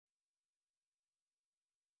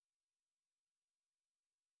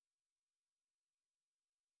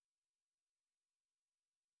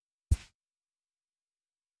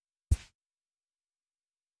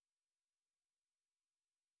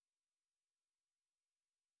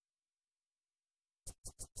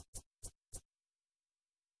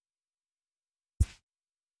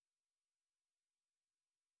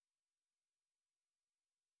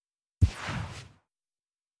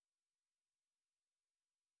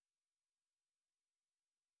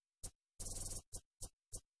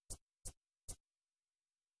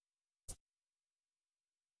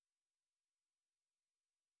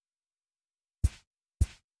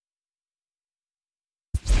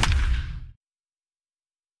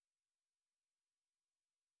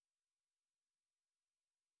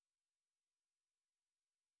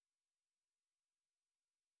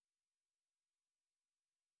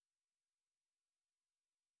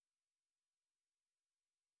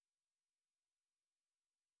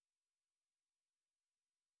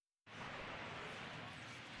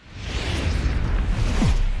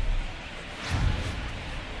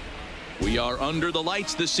We are under the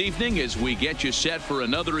lights this evening as we get you set for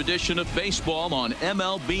another edition of baseball on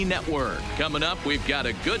MLB Network. Coming up, we've got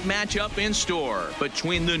a good matchup in store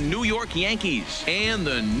between the New York Yankees and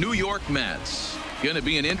the New York Mets. Going to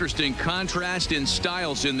be an interesting contrast in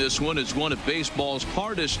styles in this one as one of baseball's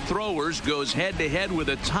hardest throwers goes head-to-head with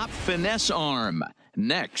a top finesse arm.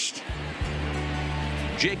 Next,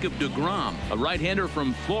 Jacob deGrom, a right-hander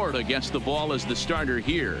from Florida, gets the ball as the starter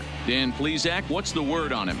here. Dan Plesac, what's the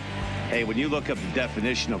word on him? Hey, when you look up the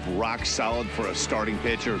definition of rock solid for a starting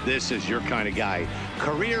pitcher, this is your kind of guy.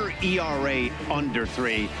 Career ERA under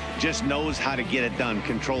 3, just knows how to get it done,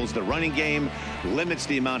 controls the running game, limits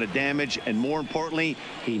the amount of damage, and more importantly,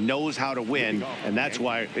 he knows how to win, and that's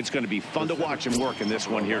why it's going to be fun to watch him work in this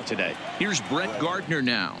one here today. Here's Brett Gardner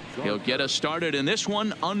now. He'll get us started in this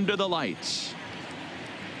one under the lights.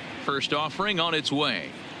 First offering on its way.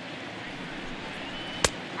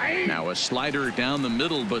 Now a slider down the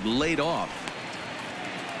middle, but laid off.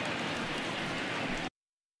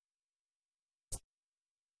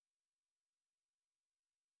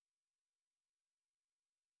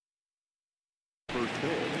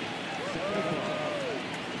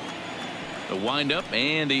 The windup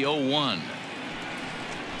and the 0-1.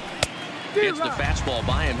 Gets the fastball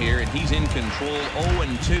by him here, and he's in control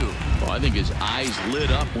 0-2. Well, I think his eyes lit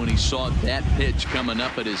up when he saw that pitch coming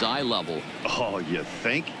up at his eye level. Oh, you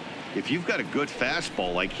think? If you've got a good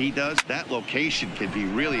fastball like he does, that location can be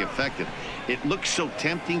really effective. It looks so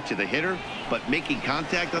tempting to the hitter, but making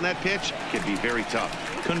contact on that pitch can be very tough.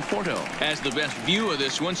 Conforto has the best view of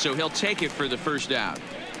this one, so he'll take it for the first out.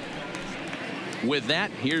 With that,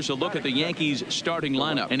 here's a look at the Yankees starting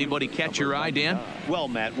lineup. Anybody catch your eye, Dan? Well,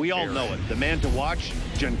 Matt, we all know it. The man to watch,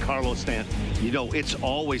 Giancarlo Stanton. You know, it's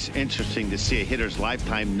always interesting to see a hitter's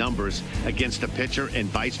lifetime numbers against a pitcher and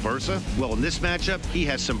vice versa. Well, in this matchup, he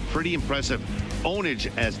has some pretty impressive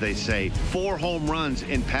ownage, as they say. 4 home runs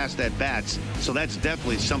in past at-bats, so that's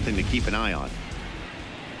definitely something to keep an eye on.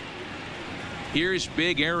 Here's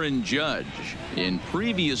big Aaron Judge. In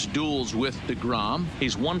previous duels with deGrom,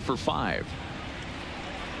 he's 1 for 5.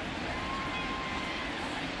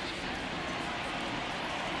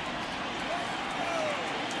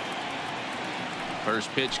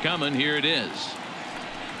 First pitch coming. Here it is.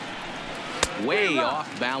 Way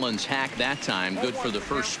off balance hack that time. Good for the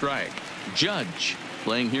first strike. Judge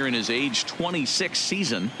playing here in his age 26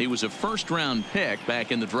 season. He was a first-round pick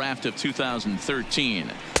back in the draft of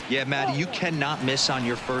 2013. Yeah, Matty, you cannot miss on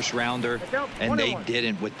your first rounder, and they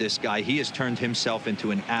didn't with this guy. He has turned himself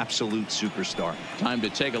into an absolute superstar. Time to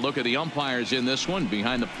take a look at the umpires in this one.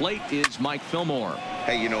 Behind the plate is Mike Fillmore.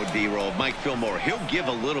 Hey, you know, D-Roll, Mike Fillmore, he'll give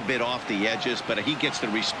a little bit off the edges, but he gets the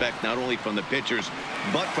respect not only from the pitchers,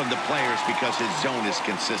 but from the players because his zone is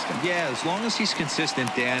consistent. Yeah, as long as he's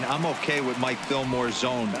consistent, Dan, I'm okay with Mike Fillmore's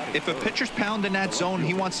zone. If a pitcher's pounding that zone,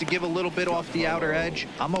 he wants to give a little bit off the outer edge,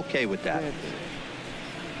 I'm okay with that.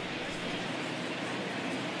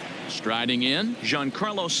 Striding in,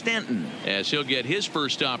 Giancarlo Stanton, as he'll get his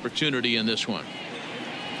first opportunity in this one.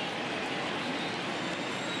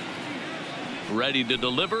 Ready to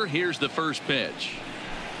deliver. Here's the first pitch.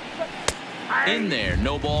 In there,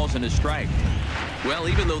 no balls and a strike. Well,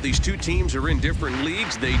 even though these two teams are in different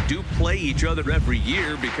leagues, they do play each other every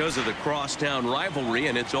year because of the crosstown rivalry,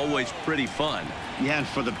 and it's always pretty fun. Yeah, and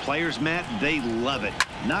for the players, Matt, they love it.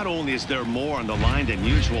 Not only is there more on the line than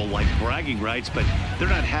usual, like bragging rights, but they're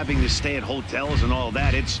not having to stay at hotels and all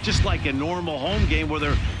that. It's just like a normal home game where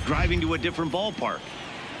they're driving to a different ballpark.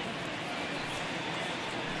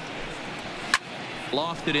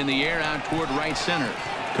 Lofted in the air out toward right center.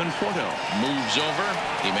 Conforto moves over.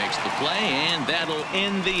 He makes the play, and that'll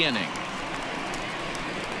end the inning.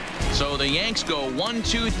 So the Yanks go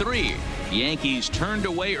 1-2-3. Yankees turned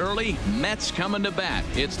away early. Mets coming to bat.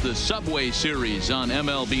 It's the Subway Series on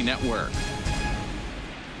MLB Network.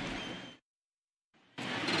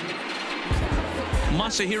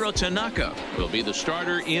 Masahiro Tanaka will be the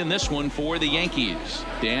starter in this one for the Yankees.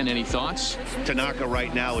 Dan, any thoughts? Tanaka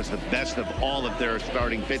right now is the best of all of their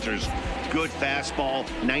starting pitchers. Good fastball,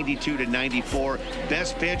 92 to 94.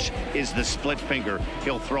 Best pitch is the split finger.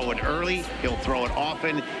 He'll throw it early. He'll throw it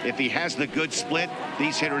often. If he has the good split,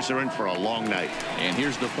 these hitters are in for a long night. And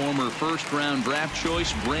here's the former first-round draft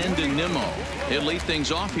choice, Brandon Nimmo. He'll lead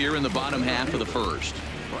things off here in the bottom half of the first.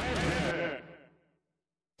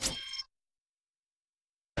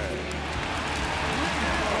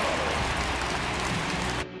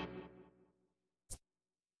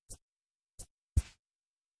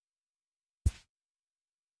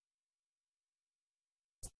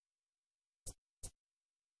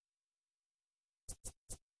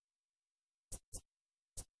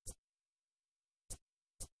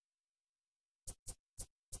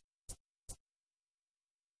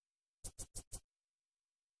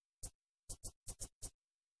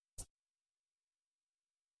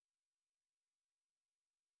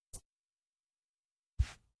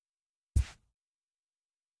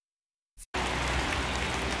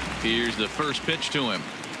 Here's the first pitch to him.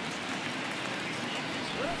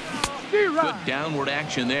 Good downward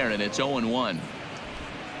action there, and it's 0-1.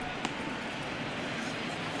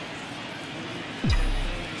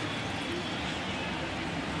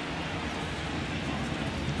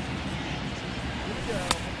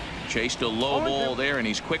 Chased a low ball there, and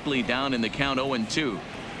he's quickly down in the count 0-2.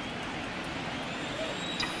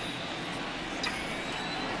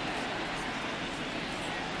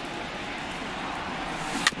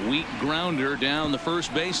 Weak grounder down the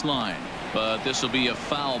first baseline, but this will be a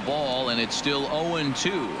foul ball, and it's still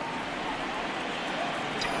 0-2.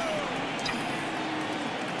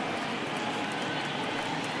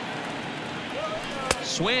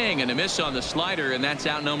 Swing and a miss on the slider, and that's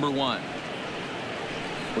out number 1.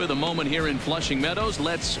 With a moment here in Flushing Meadows,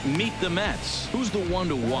 let's meet the Mets. Who's the one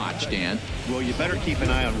to watch, Dan? Well, you better keep an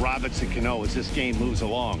eye on Robinson Cano as this game moves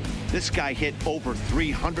along. This guy hit over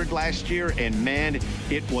 300 last year, and man,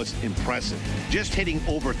 it was impressive. Just hitting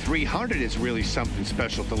over 300 is really something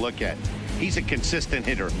special to look at. He's a consistent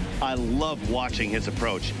hitter. I love watching his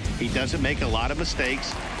approach. He doesn't make a lot of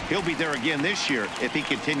mistakes. He'll be there again this year if he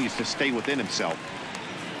continues to stay within himself.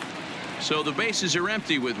 So the bases are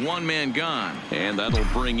empty with one man gone, and that'll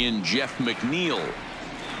bring in Jeff McNeil.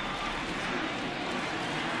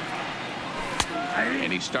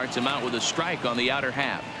 And he starts him out with a strike on the outer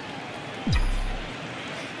half.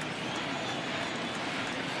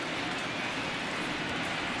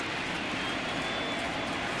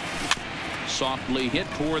 Softly hit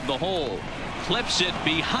toward the hole. Clips it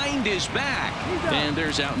behind his back. And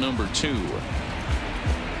there's out number 2.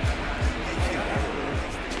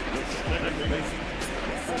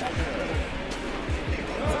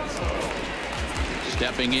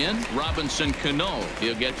 Stepping in, Robinson Cano.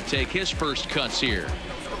 He'll get to take his first cuts here.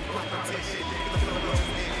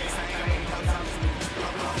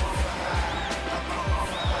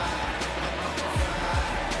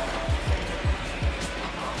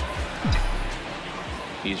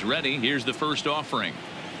 He's ready. Here's the first offering.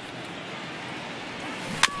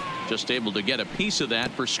 Just able to get a piece of that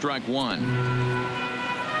for strike 1.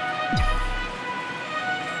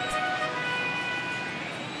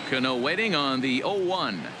 Cano waiting on the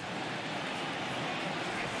 0-1.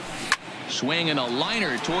 Swing and a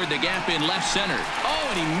liner toward the gap in left center. Oh,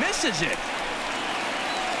 and he misses it.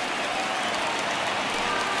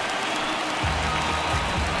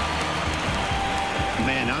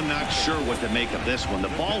 Man, I'm not sure what to make of this one. The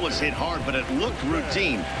ball was hit hard, but it looked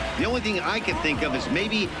routine. The only thing I can think of is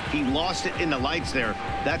maybe he lost it in the lights there.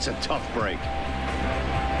 That's a tough break.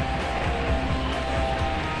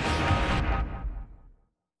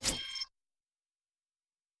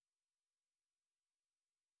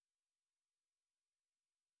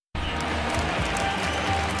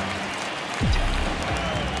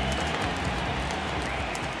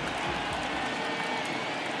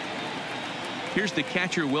 Here's the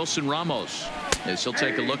catcher, Wilson Ramos, as he'll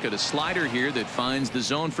take a look at a slider here that finds the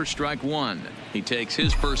zone for strike 1. He takes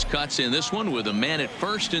his first cuts in this one with a man at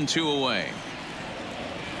first and 2 away.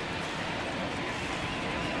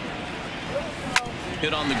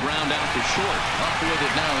 Hit on the ground out to short. Up with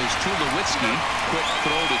it now is Tulowitzki. Quick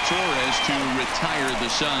throw to Torres to retire the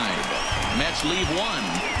side. Mets leave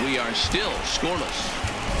 1. We are still scoreless.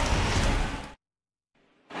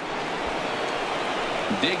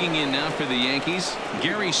 Digging in now for the Yankees,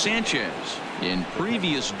 Gary Sanchez. In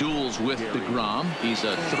previous duels with deGrom, he's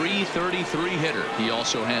a .333 hitter. He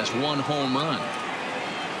also has 1 home run.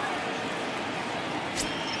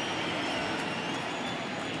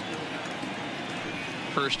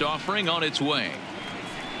 First offering on its way.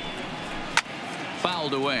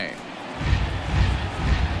 Fouled away.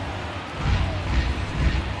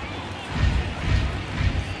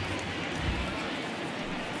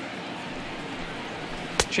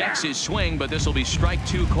 Checks his swing, but this will be strike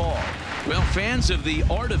 2 call. Well, fans of the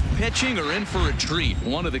art of pitching are in for a treat.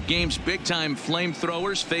 One of the game's big-time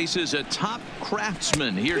flamethrowers faces a top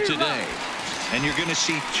craftsman here today. And you're going to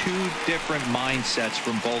see 2 different mindsets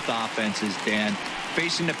from both offenses, Dan.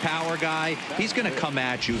 Facing the power guy, he's going to come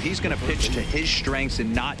at you. He's going to pitch to his strengths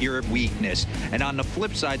and not your weakness. And on the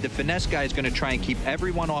flip side, the finesse guy is going to try and keep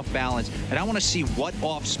everyone off balance. And I want to see what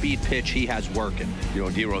off-speed pitch he has working. You know,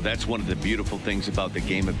 Dero, that's one of the beautiful things about the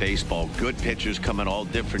game of baseball. Good pitchers come in all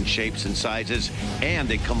different shapes and sizes, and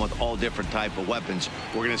they come with all different type of weapons.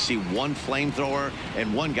 We're going to see one flamethrower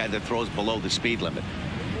and one guy that throws below the speed limit.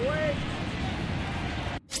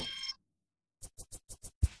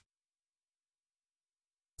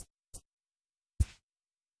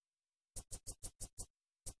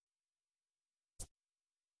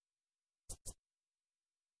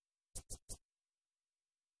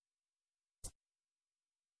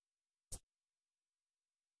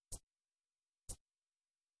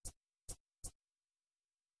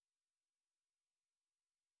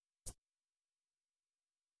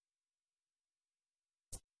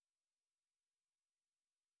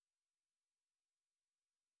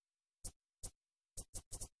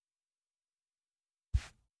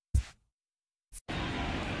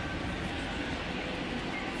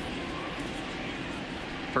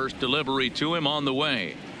 First delivery to him on the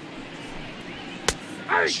way.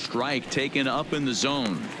 Strike taken up in the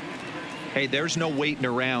zone. Hey, there's no waiting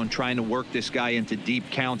around trying to work this guy into deep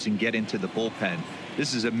counts and get into the bullpen.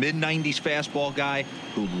 This is a mid-90s fastball guy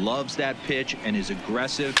who loves that pitch and is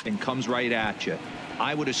aggressive and comes right at you.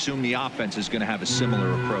 I would assume the offense is going to have a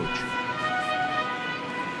similar approach.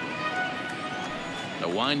 The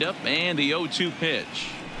windup and the 0-2 pitch.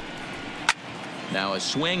 Now a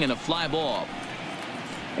swing and a fly ball.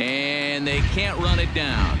 And they can't run it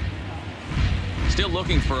down. Still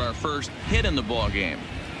looking for our first hit in the ball game.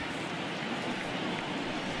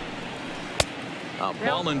 A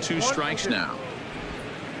ball and 2 strikes now.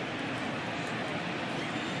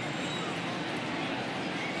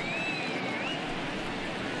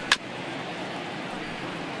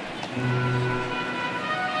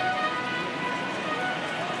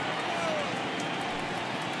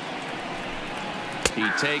 He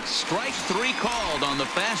takes strike 3 called on the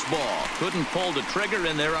fastball. Couldn't pull the trigger,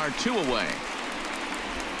 and there are 2 away.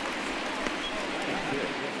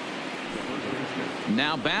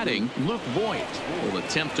 Now batting, Luke Voigt will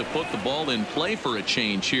attempt to put the ball in play for a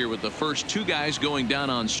change here with the first 2 guys going down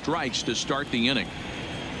on strikes to start the inning.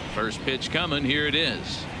 First pitch coming. Here it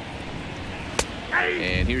is.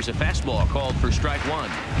 And here's a fastball called for strike 1.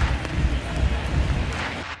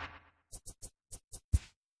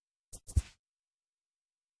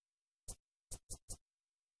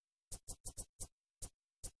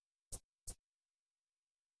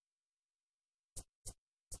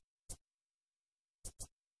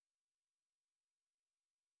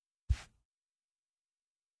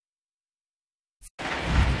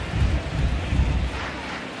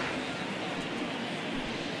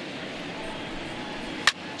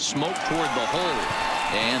 Smoke toward the hole,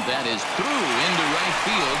 and that is through into right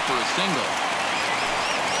field for a single.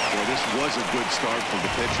 Well, this was a good start for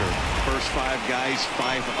the pitcher. First 5 guys,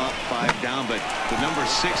 5 up, 5 down, but the number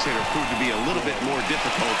 6 hitter proved to be a little bit more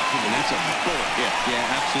difficult, and that's a bullet hit.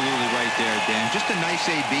 Yeah, absolutely right there, Dan. Just a nice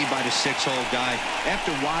AB by the 6-hole guy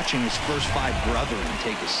after watching his first 5 brethren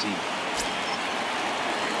take a seat.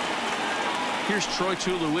 Here's Troy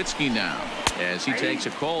Tulowitzki now as he takes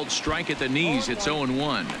a called strike at the knees. It's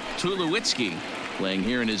 0-1. Tulowitzki playing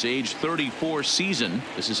here in his age 34 season.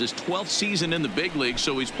 This is his 12th season in the big league,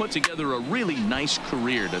 so he's put together a really nice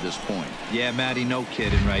career to this point. Yeah, Matty, no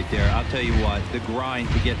kidding right there. I'll tell you what, the grind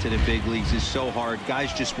to get to the big leagues is so hard.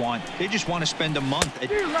 Guys just want to spend a month.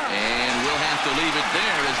 And we'll have to leave it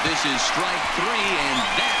there as this is strike 3, and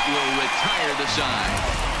that will retire the side.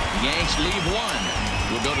 Yanks leave 1.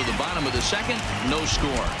 We'll go to the bottom of the 2nd. No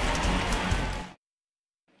score.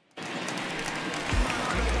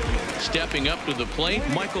 Stepping up to the plate,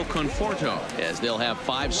 Michael Conforto, as they'll have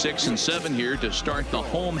 5, 6, and 7 here to start the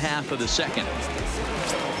home half of the 2nd.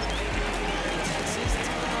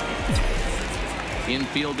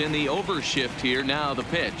 Infield in the overshift here. Now the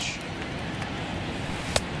pitch.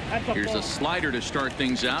 Here's a slider to start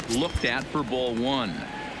things out. Looked at for ball 1.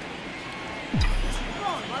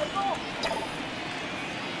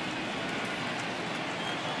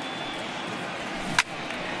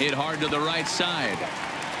 Hit hard to the right side.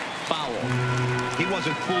 Foul. He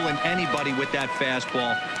wasn't fooling anybody with that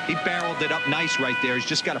fastball. He barreled it up nice right there. He's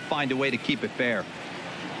just got to find a way to keep it fair.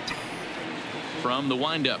 From the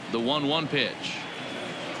windup, the 1-1 pitch.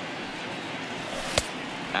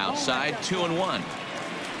 Outside, 2-1.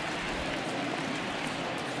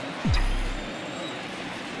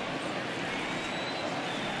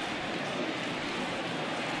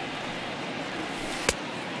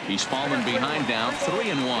 He's fallen behind now,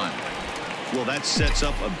 3-1. Well, that sets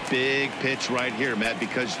up a big pitch right here, Matt,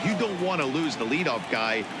 because you don't want to lose the leadoff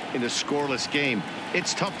guy in a scoreless game.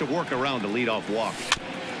 It's tough to work around a leadoff walk.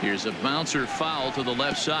 Here's a bouncer foul to the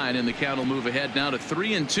left side, and the count will move ahead now to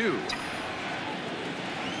 3-2.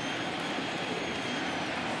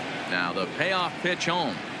 Now the payoff pitch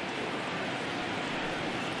home.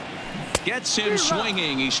 Gets him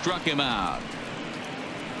swinging. He struck him out.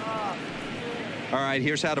 All right,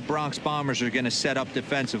 here's how the Bronx Bombers are going to set up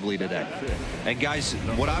defensively today. And guys,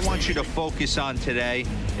 what I want you to focus on today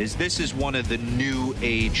is this is one of the new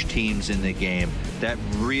age teams in the game that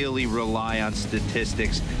really rely on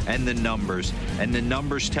statistics and the numbers. And the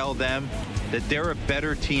numbers tell them that they're a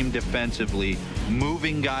better team defensively,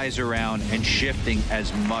 moving guys around and shifting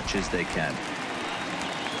as much as they can.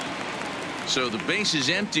 So the base is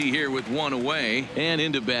empty here with 1 away, and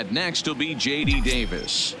into bat next will be J.D.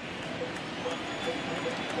 Davis.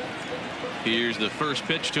 Here's the first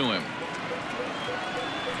pitch to him.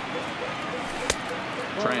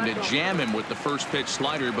 Trying to jam him with the first pitch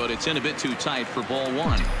slider, but it's in a bit too tight for ball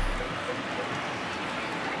 1.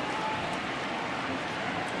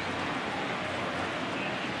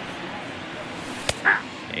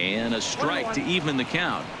 A strike to even the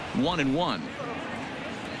count. 1-1.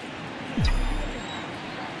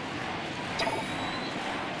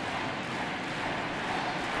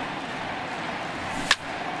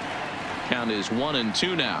 Count is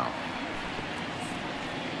 1-2 now.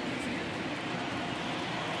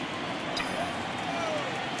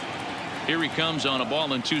 Here he comes on a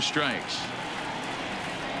ball and 2 strikes.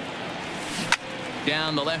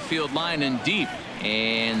 Down the left field line and deep,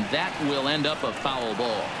 and that will end up a foul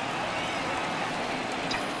ball.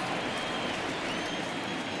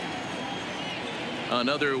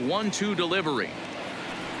 Another 1-2 delivery.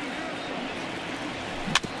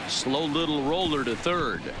 Slow little roller to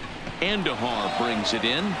third. Andahar brings it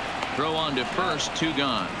in. Throw on to first, 2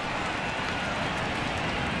 gone.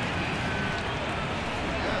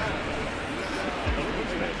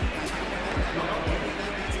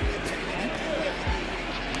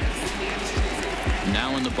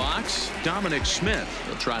 Now in the box, Dominic Smith.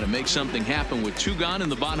 He'll try to make something happen with 2 gone in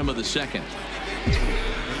the bottom of the second.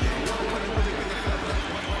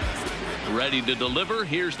 Ready to deliver.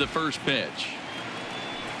 Here's the first pitch.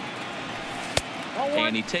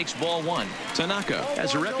 And he takes ball 1. Tanaka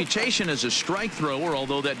has a reputation as a strike thrower,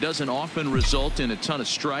 although that doesn't often result in a ton of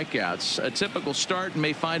strikeouts. A typical start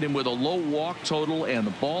may find him with a low walk total and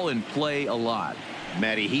the ball in play a lot.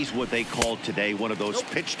 Matty, he's what they call today one of those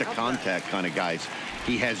pitch to contact kind of guys.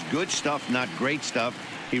 He has good stuff, not great stuff.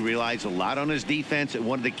 He relies a lot on his defense, and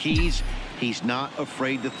one of the keys, he's not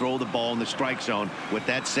afraid to throw the ball in the strike zone. With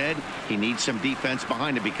that said, he needs some defense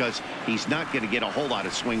behind him because he's not going to get a whole lot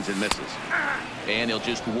of swings and misses. And he'll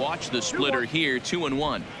just watch the splitter here.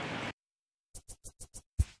 2-1.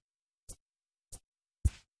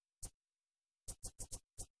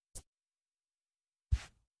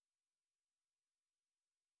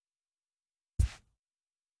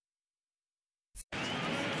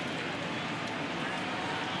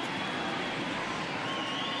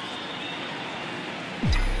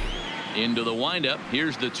 Into the windup.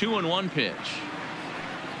 Here's the 2-1 pitch.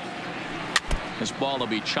 This ball will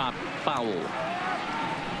be chopped foul.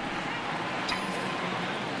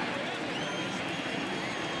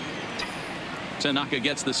 Tanaka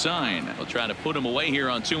gets the sign. He'll try to put him away here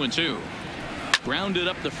on 2-2. Grounded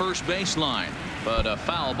up the first baseline, but a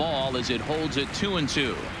foul ball as it holds it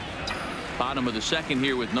 2-2. Bottom of the second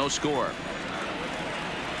here with no score.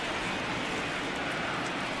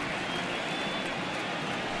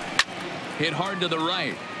 Hit hard to the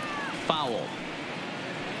right. Foul.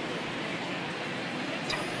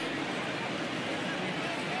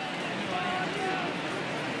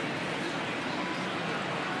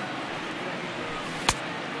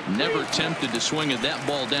 Never tempted to swing at that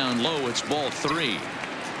ball down low. It's ball 3.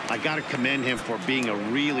 I got to commend him for being a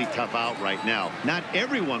really tough out right now. Not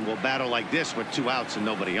everyone will battle like this with 2 outs and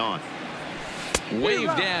nobody on.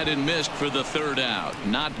 Waved at and missed for the 3rd out.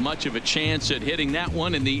 Not much of a chance at hitting that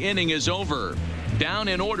one, and the inning is over. Down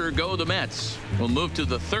in order go the Mets. We'll move to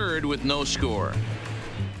the 3rd with no score.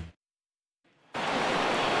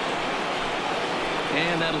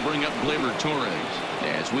 And that'll bring up Gleyber Torres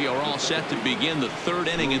as we are all set to begin the 3rd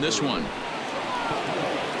inning in this one.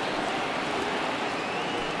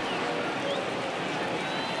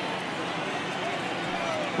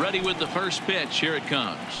 Ready with the first pitch. Here it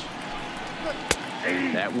comes.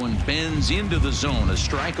 That one bends into the zone. A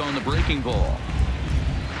strike on the breaking ball.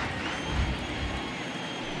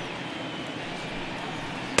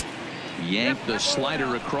 Yanked the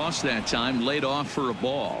slider across that time. Laid off for a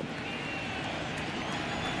ball.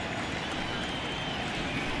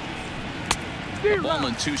 A ball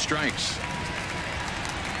and 2 strikes.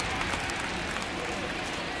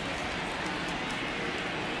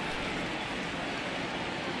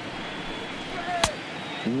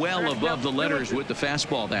 Well above the letters with the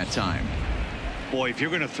fastball that time. Boy, if you're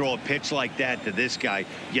going to throw a pitch like that to this guy,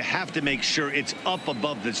 you have to make sure it's up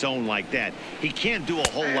above the zone like that. He can't do a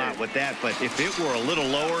whole lot with that, but if it were a little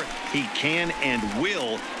lower, he can and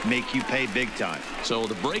will make you pay big time. So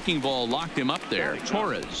the breaking ball locked him up there.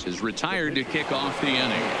 Torres is retired to kick off the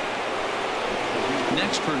inning.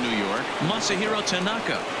 Next for New York, Masahiro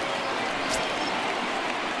Tanaka.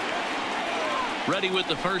 Ready with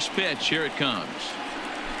the first pitch. Here it comes.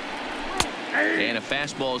 And a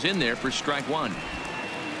fastball's in there for strike 1.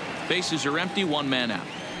 Bases are empty. 1 man out.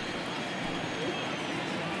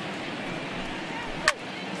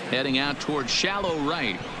 Heading out towards shallow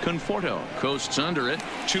right. Conforto coasts under it.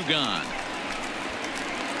 2 gone.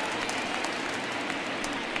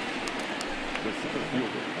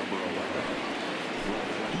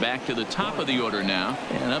 Back to the top of the order now.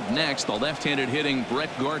 And up next, the left-handed hitting Brett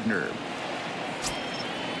Gardner.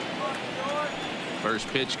 First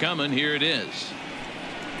pitch coming. Here it is.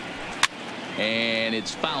 And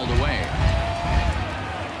it's fouled away.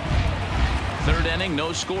 Third inning,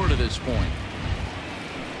 no score to this point.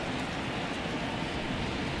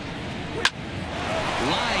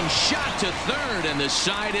 Line shot to third, and the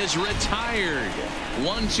side is retired.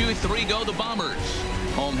 1, 2, 3 go the Bombers.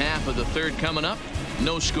 Home half of the third coming up.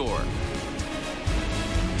 No score.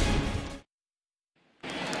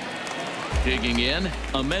 Digging in,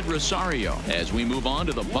 Ahmed Rosario as we move on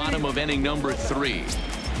to the bottom of inning number 3.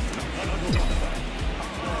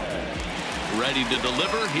 Ready to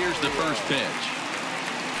deliver. Here's the first pitch.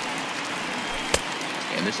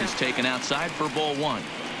 And this is taken outside for ball 1.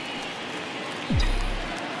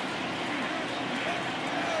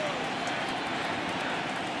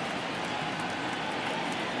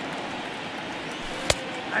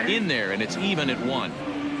 In there, and it's even at 1.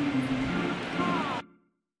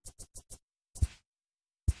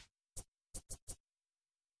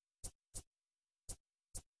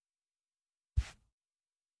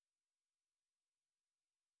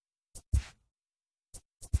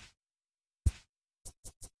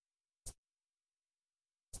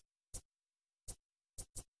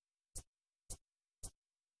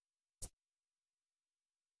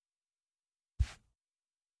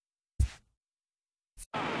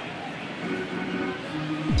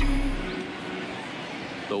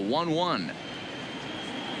 The 1-1.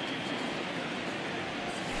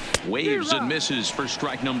 Waves and misses for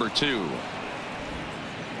strike number 2.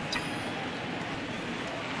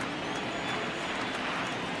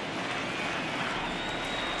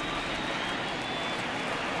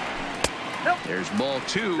 There's ball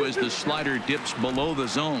 2 as the slider dips below the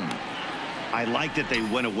zone. I like that they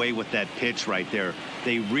went away with that pitch right there.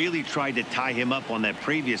 They really tried to tie him up on that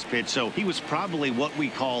previous pitch, so he was probably what we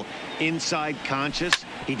call inside conscious.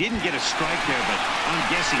 He didn't get a strike there, but I'm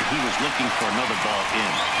guessing he was looking for another ball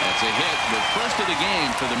in. That's a hit, the first of the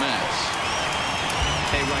game for the Mets.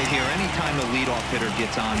 Hey, right here, anytime the leadoff hitter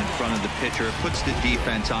gets on in front of the pitcher, it puts the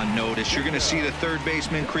defense on notice. You're going to see the third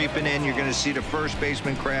baseman creeping in. You're going to see the first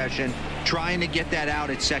baseman crashing, trying to get that out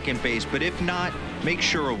at second base. But if not, make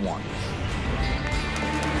sure of one.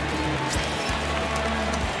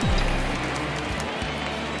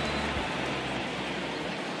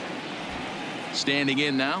 Standing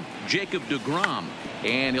in now, Jacob deGrom.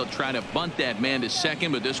 And he'll try to bunt that man to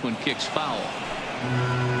second, but this one kicks foul.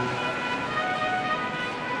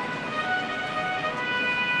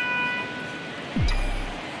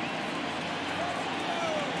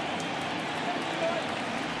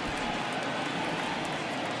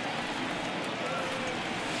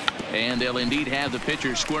 And they'll indeed have the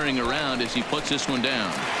pitcher squaring around as he puts this one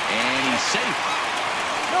down. And he's safe.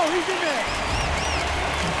 No, he's in there.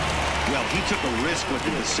 Well, he took a risk with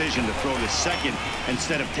the decision to throw to second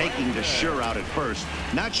instead of taking the sure out at first.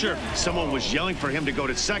 Not sure if someone was yelling for him to go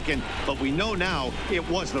to second, but we know now it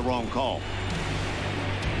was the wrong call.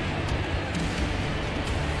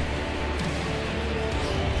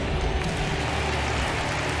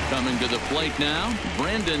 Coming to the plate now,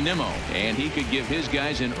 Brandon Nimmo, and he could give his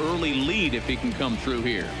guys an early lead if he can come through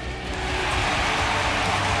here.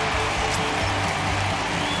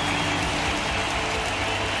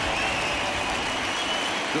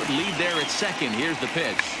 Good lead there at second. Here's the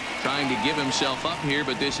pitch. Trying to give himself up here,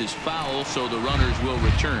 but this is foul, so the runners will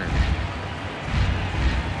return.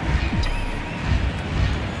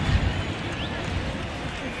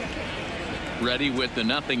 Ready with the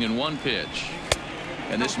 0-1 pitch.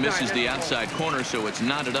 And this misses the outside corner, so it's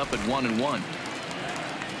knotted up at 1-1.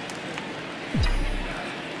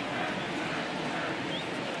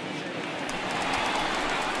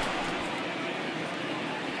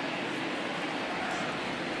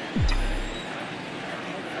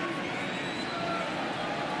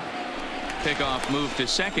 Pickoff move to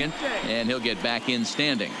second, and he'll get back in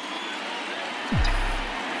standing.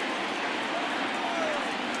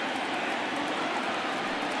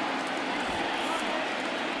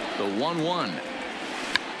 The 1-1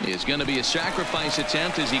 is going to be a sacrifice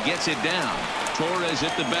attempt as he gets it down. Torres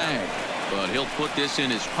at the bag, but he'll put this in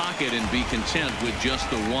his pocket and be content with just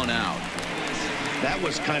the 1 out. That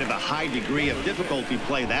was kind of a high degree of difficulty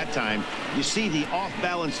play that time. You see the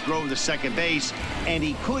off-balance throw to second base, and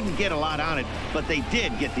he couldn't get a lot on it, but they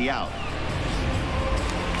did get the out.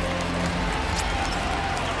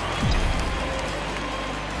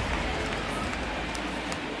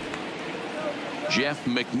 Jeff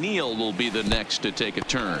McNeil will be the next to take a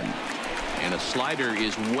turn. And a slider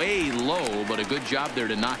is way low, but a good job there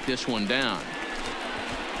to knock this one down.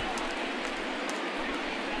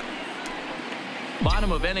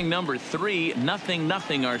 Bottom of inning number 3,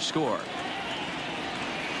 0-0 our score.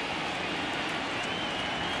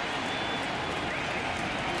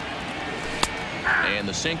 And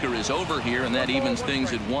the sinker is over here, and that evens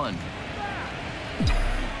things at 1.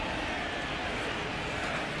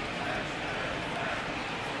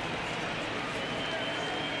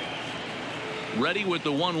 Ready with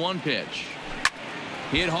the 1-1 pitch.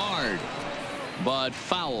 Hit hard, but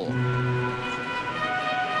foul.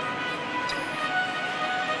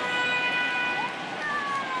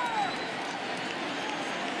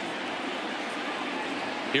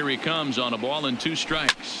 Here he comes on a ball and 2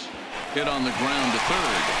 strikes. Hit on the ground to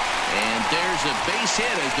third. And there's a base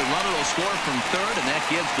hit as the runner will score from third, and that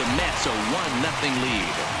gives the Mets a 1-0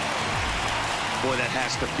 lead. Boy, that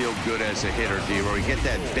has to feel good as a hitter, D-Roy. You get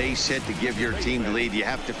that base hit to give your team the lead. You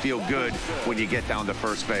have to feel good when you get down to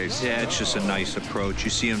first base. Yeah, it's just a nice approach. You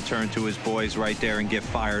see him turn to his boys right there and get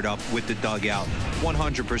fired up with the dugout.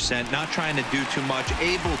 100%, not trying to do too much,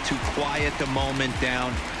 able to quiet the moment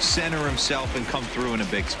down, center himself, and come through in a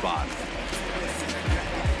big spot.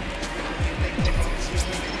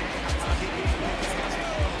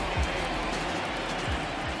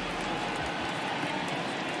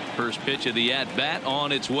 First pitch of the at-bat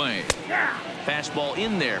on its way. Fastball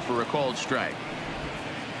in there for a called strike.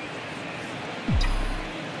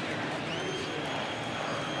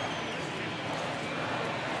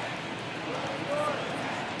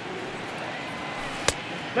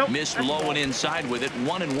 Missed low and inside with it.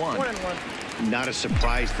 1-1. Not a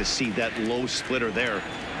surprise to see that low splitter there.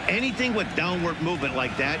 Anything with downward movement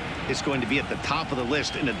like that is going to be at the top of the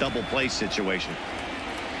list in a double play situation.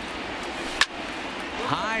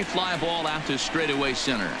 High fly ball out to straightaway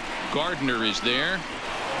center. Gardner is there,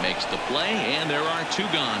 makes the play, and there are 2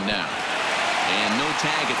 gone now. And no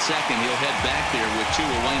tag at second. He'll head back there with 2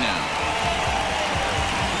 away now.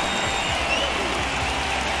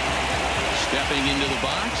 Stepping into the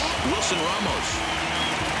box, Wilson Ramos.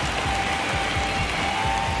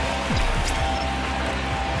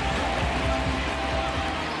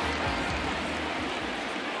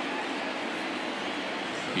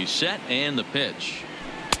 He's set, and the pitch.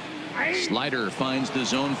 Slider finds the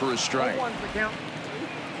zone for a strike.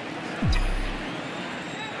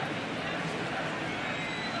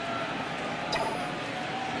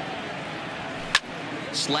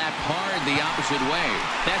 Slapped hard the opposite way.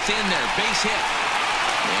 That's in there. Base hit.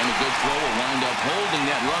 And a good throw will wind up holding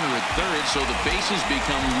that runner at third, so the bases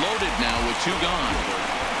become loaded now with 2 gone.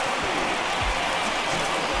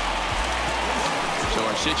 So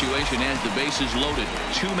our situation has the bases loaded.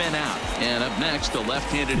 2 men out. And up next, the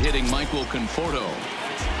left-handed hitting Michael Conforto.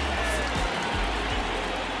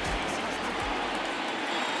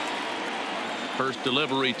 First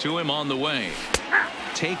delivery to him on the way.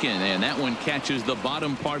 Taken, and that one catches the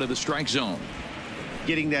bottom part of the strike zone.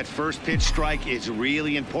 Getting that first pitch strike is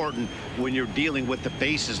really important when you're dealing with the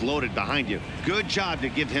bases loaded behind you. Good job to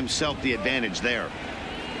give himself the advantage there.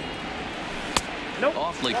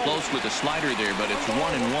 Awfully close with the slider there, but it's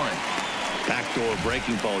 1-1. Backdoor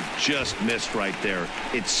breaking ball just missed right there.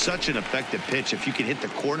 It's such an effective pitch if you can hit the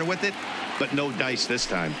corner with it, but no dice this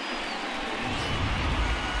time.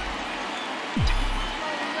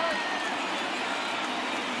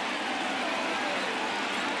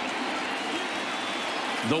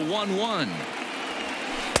 The 1-1.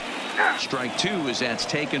 Strike 2 as that's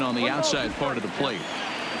taken on the outside part of the plate.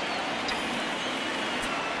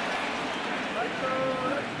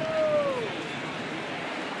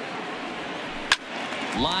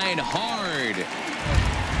 Line hard.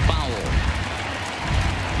 Foul.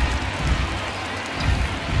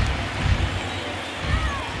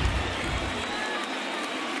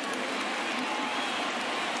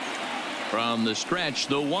 From the stretch,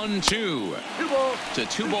 the 1-2. To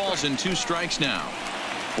 2 balls and 2 strikes now.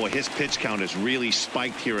 Boy, his pitch count has really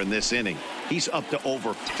spiked here in this inning. He's up to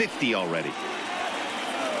over 50 already.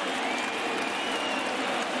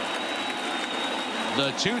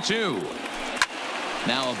 The 2-2.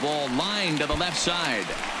 Now a ball lined to the left side,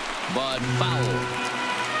 but foul.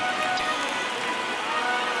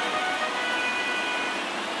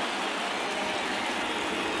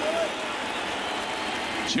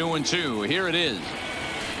 Two and 2. Here it is.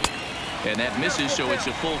 And that misses, so it's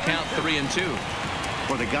a full count, 3-2.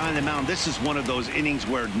 For the guy on the mound, this is one of those innings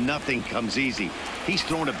where nothing comes easy. He's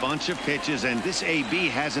thrown a bunch of pitches, and this AB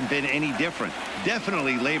hasn't been any different.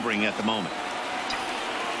 Definitely laboring at the moment.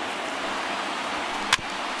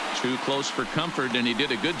 Too close for comfort, and he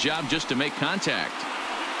did a good job just to make contact.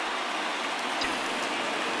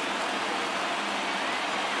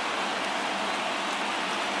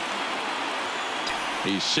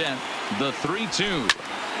 He's set. The 3-2.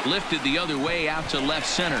 Lifted the other way out to left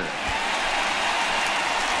center.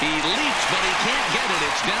 He leaps, but he can't get it.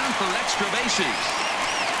 It's down for extra bases.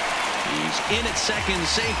 He's in at second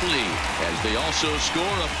safely as they also score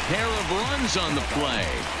a pair of runs on the play.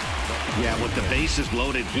 Yeah, with the bases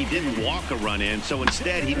loaded, he didn't walk a run in, so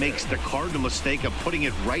instead he makes the cardinal mistake of putting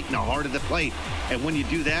it right in the heart of the plate. And when you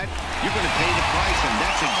do that, you're going to pay the price, and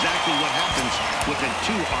that's exactly what happens with a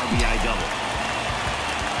 2 RBI double.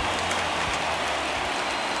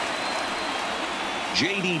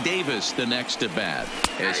 J.D. Davis the next at bat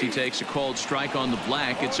as he takes a called strike on the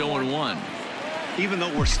black. It's 0-1. Even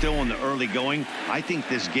though we're still in the early going, I think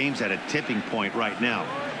this game's at a tipping point right now.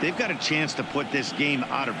 They've got a chance to put this game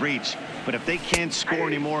out of reach, but if they can't score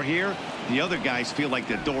anymore here, the other guys feel like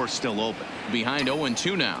the door's still open. Behind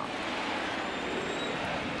 0-2 now.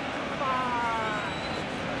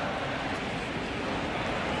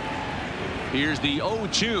 Here's the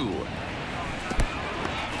 0-2.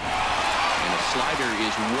 Slider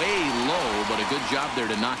is way low, but a good job there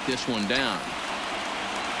to knock this one down.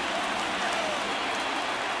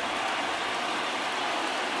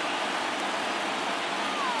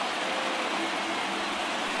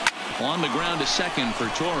 On the ground to second for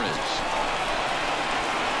Torres.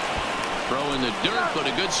 Throw in the dirt, but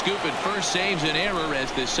a good scoop at first saves an error as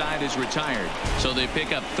this side is retired. So they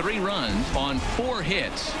pick up 3 runs on 4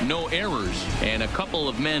 hits, no errors, and a couple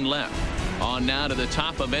of men left. On now to the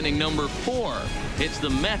top of inning number 4. It's the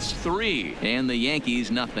Mets 3 and the Yankees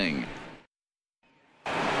nothing.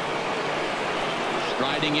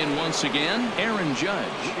 Striding in once again, Aaron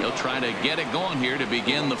Judge. He'll try to get it going here to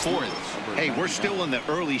begin the 4th. Hey, we're still in the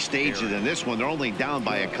early stages in this one. They're only down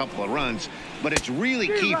by a couple of runs, but it's really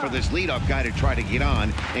key for this leadoff guy to try to get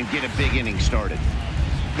on and get a big inning started.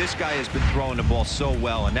 This guy has been throwing the ball so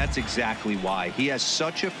well, and that's exactly why. He has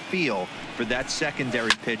such a feel for that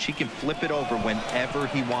secondary pitch. He can flip it over whenever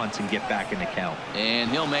he wants and get back in the count. And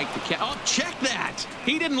he'll make the count. Oh, check that.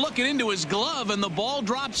 He didn't look it into his glove, and the ball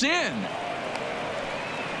drops in.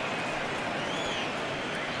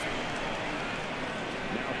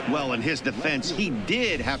 Well, in his defense, he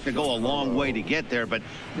did have to go a long way to get there, but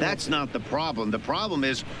that's not the problem. The problem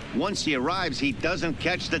is once he arrives, he doesn't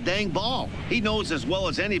catch the dang ball. He knows as well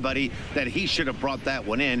as anybody that he should have brought that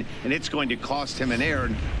one in, and it's going to cost him an error,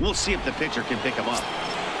 and we'll see if the pitcher can pick him up.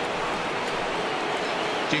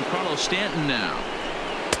 Giancarlo Stanton now,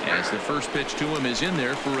 as the first pitch to him is in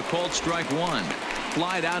there for a called strike 1.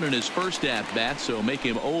 Flied out in his first at-bat, so make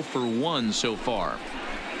him 0 for 1 so far.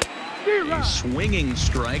 A swinging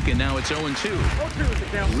strike, and now it's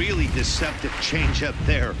 0-2. Really deceptive changeup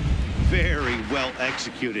there. Very well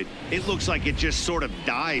executed. It looks like it just sort of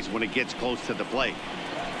dies when it gets close to the plate.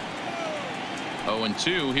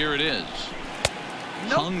 0-2, here it is.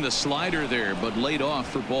 Hung the slider there, but laid off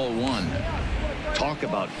for ball 1. Talk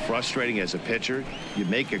about frustrating as a pitcher. You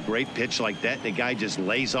make a great pitch like that, the guy just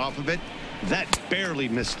lays off of it. That barely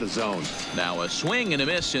missed the zone. Now a swing and a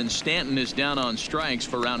miss, and Stanton is down on strikes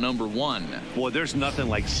for round number 1. Boy, there's nothing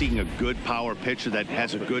like seeing a good power pitcher that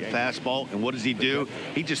has a good fastball. And what does he do?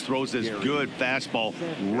 He just throws this good fastball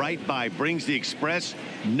right by, brings the express.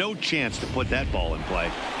 No chance to put that ball in play.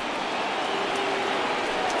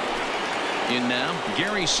 In now,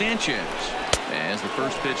 Gary Sanchez. As the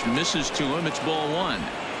first pitch misses to him, it's ball 1.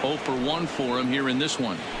 0 for 1 for him here in this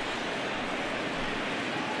one.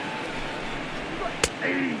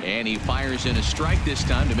 And he fires in a strike this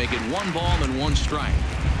time to make it 1 ball and 1 strike.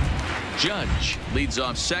 Judge leads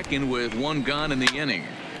off second with 1 gone in the inning.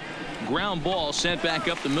 Ground ball sent back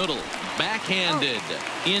up the middle. Backhanded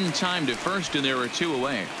in time to first, and there are 2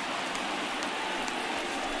 away.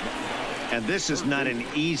 And this is not an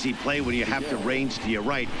easy play when you have to range to your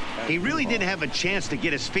right. He really didn't have a chance to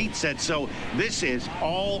get his feet set, so this is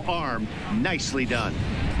all arm. Nicely done.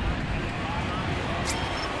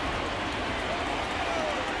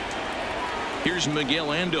 Here's Miguel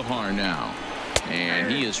Andujar now.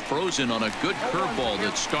 And he is frozen on a good curveball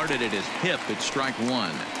that started at his hip at strike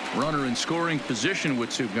 1. Runner in scoring position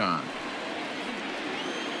with 2 gone.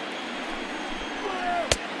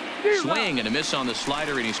 Swing and a miss on the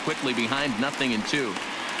slider, and he's quickly behind 0-2.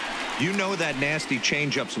 You know that nasty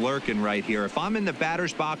changeup's lurking right here. If I'm in the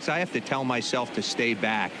batter's box, I have to tell myself to stay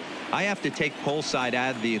back. I have to take pull side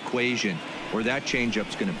out of the equation, or that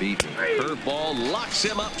changeup's going to beat me. Curveball locks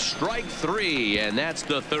him up, strike 3, and that's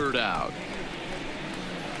the 3rd out.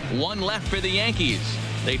 1 left for the Yankees.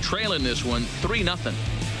 They trail in this one 3-0.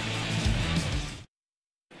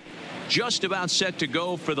 Just about set to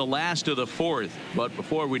go for the last of the 4th. But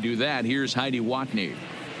before we do that, here's Heidi Watney.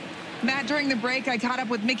 Matt, during the break, I caught up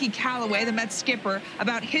with Mickey Callaway, the Mets skipper,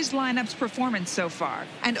 about his lineup's performance so far.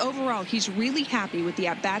 And overall, he's really happy with the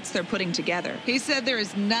at-bats they're putting together. He said there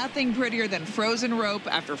is nothing prettier than frozen rope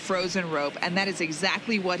after frozen rope, and that is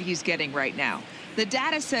exactly what he's getting right now. The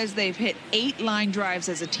data says they've hit 8 line drives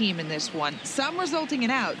as a team in this one, some resulting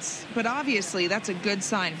in outs, but obviously that's a good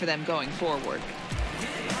sign for them going forward.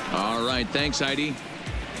 All right, thanks, Heidi.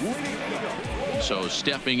 So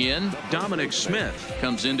stepping in, Dominic Smith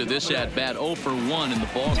comes into this at-bat 0 for 1 in the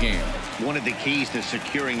ballgame. One of the keys to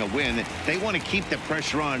securing a win, they want to keep the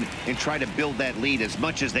pressure on and try to build that lead as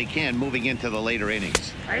much as they can moving into the later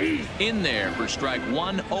innings. In there for strike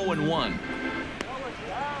 1, 0-1.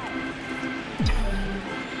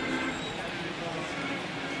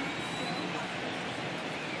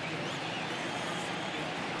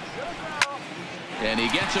 And he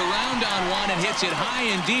gets around on one and hits it high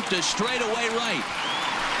and deep to straightaway right.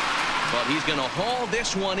 But he's going to haul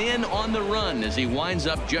this one in on the run as he winds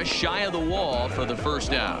up just shy of the wall for the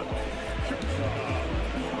first out.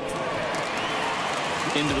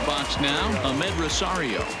 Into the box now, Ahmed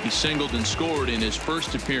Rosario. He singled and scored in his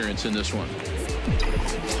first appearance in this one.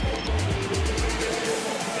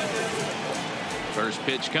 First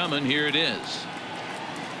pitch coming. Here it is.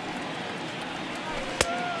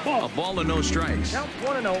 A ball and no strikes. Count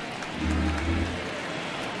 1-0.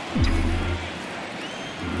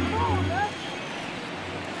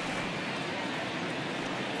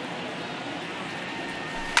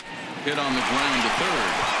 Hit on the ground to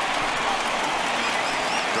third.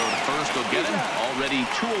 Throw to first will get him. Already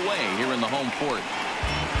 2 away here in the home fourth.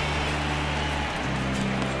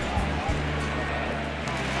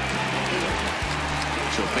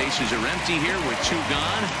 So bases are empty here with 2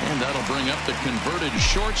 gone, and that'll bring up the converted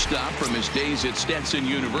shortstop from his days at Stetson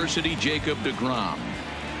University, Jacob deGrom.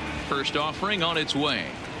 First offering on its way.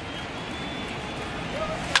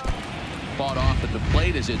 Fought off at the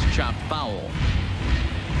plate as it's chopped foul.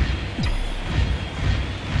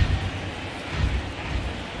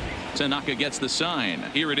 Tanaka gets the sign.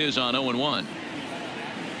 Here it is on 0-1.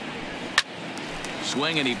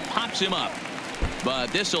 Swing and he pops him up,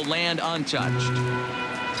 but this will land untouched.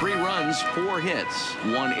 3 runs, 4 hits,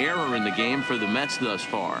 1 error in the game for the Mets thus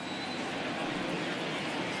far.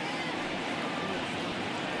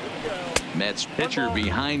 Mets pitcher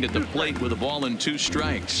behind at the plate with a ball and 2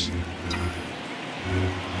 strikes.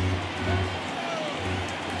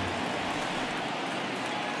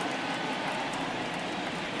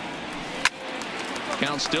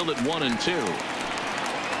 Count still at 1-2.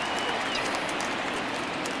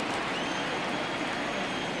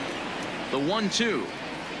 The 1-2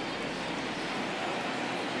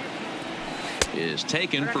 is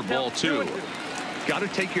taken for ball 2. Got to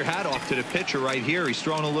take your hat off to the pitcher right here. He's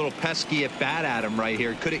throwing a little pesky at bat at him right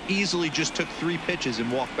here. Could have easily just took 3 pitches and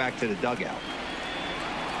walked back to the dugout.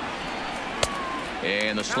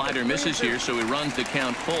 And the slider misses here, so he runs the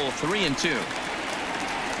count full 3-2.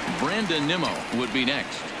 Brandon Nimmo would be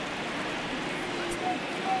next.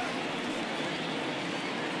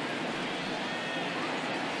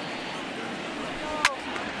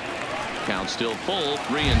 Count still full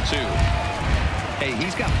 3-2. Hey,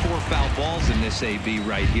 he's got 4 foul balls in this AB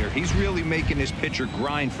right here. He's really making this pitcher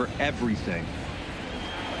grind for everything.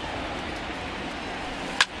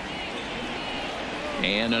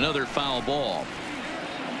 And another foul ball.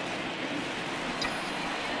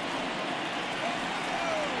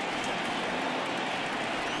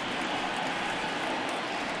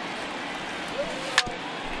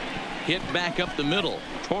 Hit back up the middle.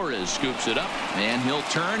 Torres scoops it up, and he'll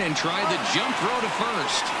turn and try the jump throw to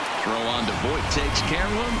first. Throw on to Voit takes care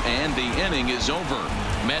of him, and the inning is over.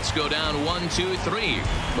 Mets go down 1-2-3,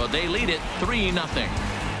 but they lead it 3-0.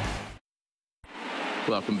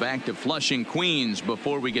 Welcome back to Flushing, Queens.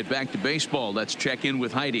 Before we get back to baseball, let's check in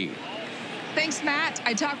with Heidi. Thanks, Matt.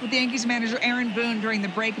 I talked with Yankees manager Aaron Boone during the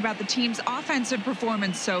break about the team's offensive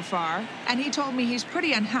performance so far, and he told me he's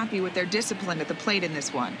pretty unhappy with their discipline at the plate in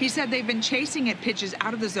this one. He said they've been chasing at pitches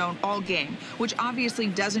out of the zone all game, which obviously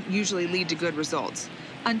doesn't usually lead to good results.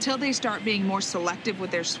 Until they start being more selective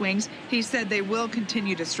with their swings, he said they will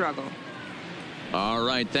continue to struggle. All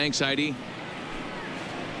right, thanks, Heidi.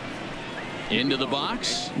 Into the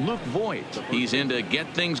box, Luke Voit. He's in to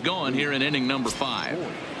get things going here in inning number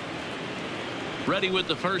 5. Ready with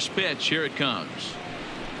the first pitch. Here it comes.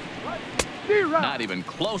 Not even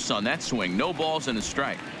close on that swing. No balls and a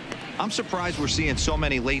strike. I'm surprised we're seeing so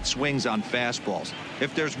many late swings on fastballs.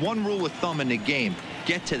 If there's one rule of thumb in the game,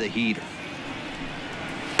 get to the heater.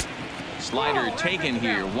 Slider taken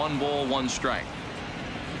here. 1 ball, 1 strike.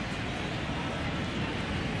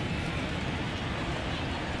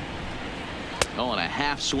 Oh, and a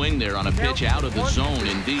half swing there on a pitch out of the zone.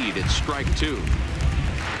 Indeed, it's strike 2.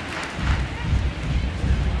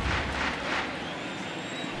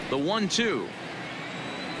 The 1-2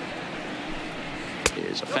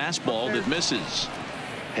 is a fastball that misses.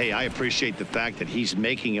 Hey, I appreciate the fact that he's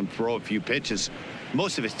making him throw a few pitches.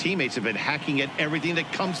 Most of his teammates have been hacking at everything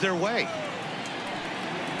that comes their way.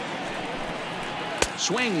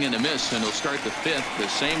 Swing and a miss, and he'll start the fifth the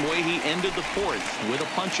same way he ended the fourth, with a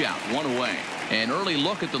punch out, one away. An early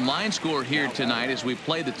look at the line score here tonight as we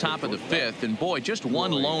play the top of the fifth. And boy, just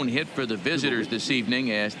one lone hit for the visitors this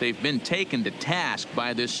evening as they've been taken to task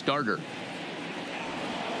by this starter.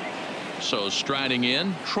 So striding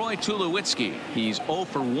in, Troy Tulowitzki. He's 0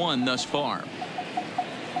 for 1 thus far.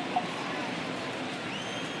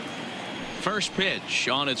 First pitch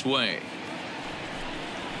on its way.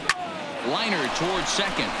 Liner towards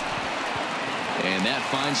second. And that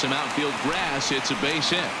finds some outfield grass. It's a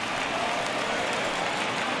base hit.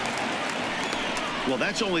 Well,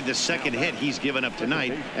 that's only the second hit he's given up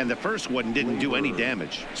tonight, and the first one didn't do any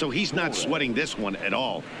damage. So he's not sweating this one at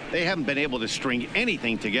all. They haven't been able to string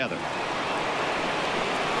anything together.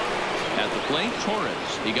 At the plate,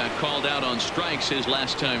 Torres. He got called out on strikes his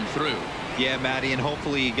last time through. Yeah, Matty, and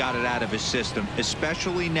hopefully he got it out of his system.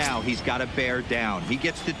 Especially now, he's got to bear down. He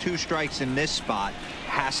gets the 2 strikes in this spot,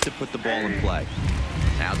 has to put the ball in play.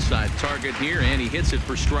 Outside target here, and he hits it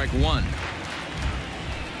for strike 1.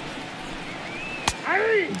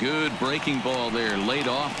 Good breaking ball there, laid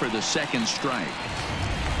off for the second strike.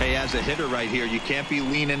 Hey, as a hitter right here, you can't be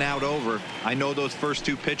leaning out over. I know those first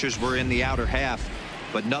 2 pitches were in the outer half,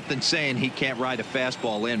 but nothing saying he can't ride a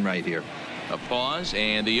fastball in right here. A pause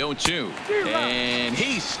and the 0-2. And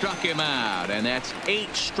he struck him out, and that's 8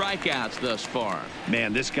 strikeouts thus far.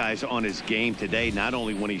 Man, this guy's on his game today, not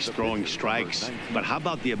only when he's throwing strikes, but how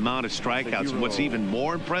about the amount of strikeouts? What's even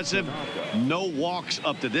more impressive, no walks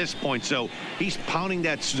up to this point. So he's pounding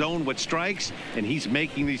that zone with strikes, and he's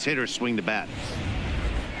making these hitters swing the bat.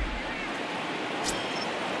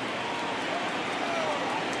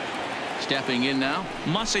 Stepping in now,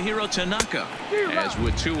 Masahiro Tanaka. As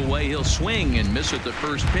with 2 away, he'll swing and miss at the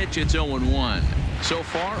first pitch. It's 0-1. So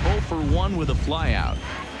far, 0 for 1 with a flyout.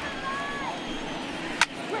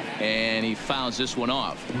 And he fouls this one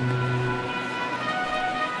off.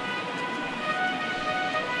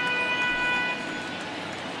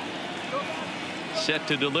 Set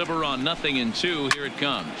to deliver on 0-2. Here it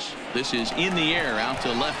comes. This is in the air out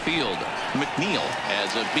to left field. McNeil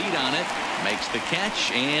has a beat on it, makes the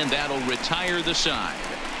catch, and that'll retire the side.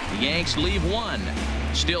 The Yanks leave 1,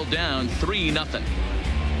 still down 3-0.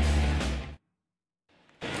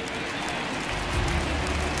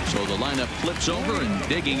 So the lineup flips over, and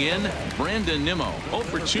digging in, Brandon Nimmo, 0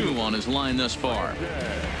 for 2 on his line thus far.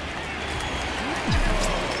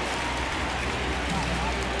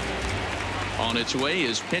 On its way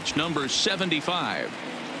is pitch number 75.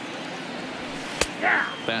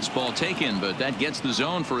 Fastball taken, but that gets the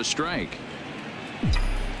zone for a strike.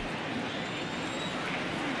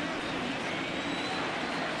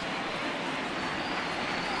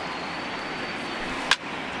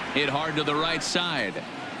 Hit hard to the right side,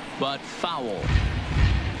 but foul.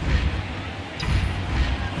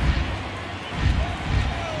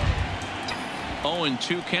 Oh, and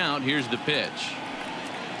 2 count. Here's the pitch.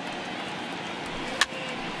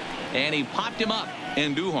 And he popped him up.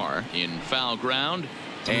 Andujar in foul ground,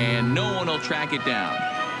 and no one will track it down.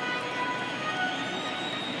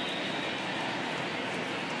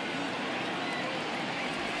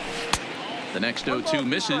 The next 0-2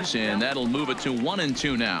 misses, and that'll move it to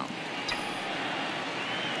 1-2 now.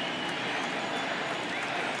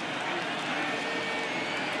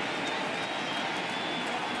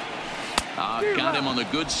 Got him on the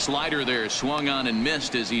good slider there, swung on and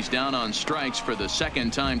missed as he's down on strikes for the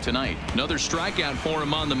second time tonight. Another strikeout for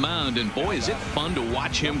him on the mound, and boy, is it fun to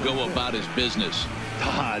watch him go about his business.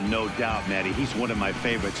 No doubt, Matty. He's one of my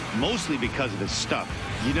favorites, mostly because of his stuff.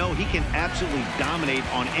 You know, he can absolutely dominate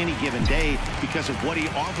on any given day because of what he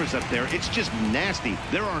offers up there. It's just nasty.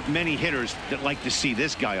 There aren't many hitters that like to see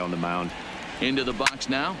this guy on the mound. Into the box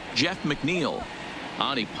now, Jeff McNeil.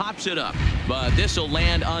 On, he pops it up, but this will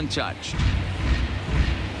land untouched.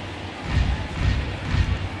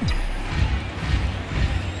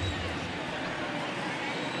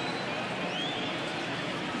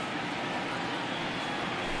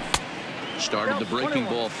 Started the breaking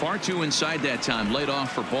ball far too inside that time, laid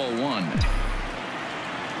off for ball 1.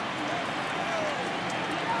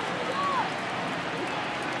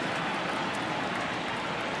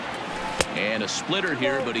 And a splitter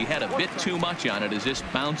here, but he had a bit too much on it as this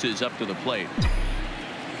bounces up to the plate.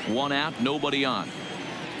 1 out, nobody on.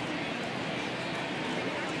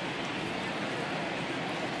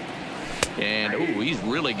 And ooh, he's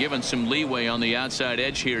really given some leeway on the outside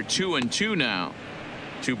edge here. 2-2 now.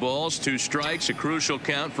 2 balls, 2 strikes, a crucial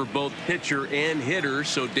count for both pitcher and hitter.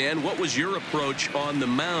 So, Dan, what was your approach on the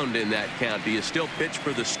mound in that count? Do you still pitch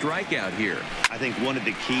for the strikeout here? I think one of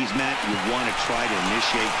the keys, Matt, you want to try to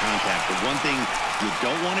initiate contact. The one thing you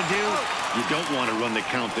don't want to do, you don't want to run the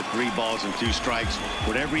count to 3 balls and 2 strikes.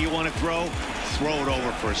 Whatever you want to throw it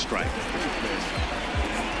over for a strike.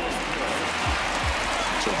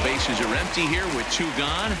 So bases are empty here with 2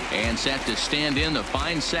 gone, and set to stand in the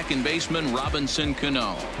fine second baseman Robinson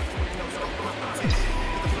Cano.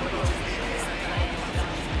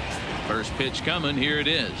 First pitch coming. Here it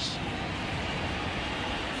is.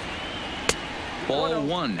 Ball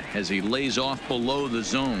 1 as he lays off below the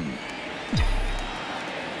zone.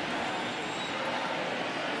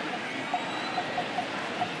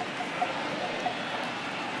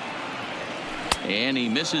 And he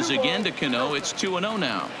misses again to Cano. It's 2-0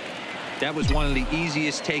 now. That was one of the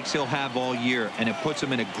easiest takes he'll have all year, and it puts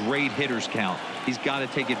him in a great hitter's count. He's got to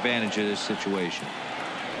take advantage of this situation.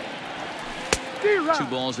 2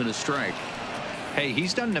 balls and a strike. Hey,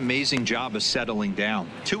 he's done an amazing job of settling down.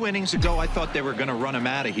 2 innings ago, I thought they were going to run him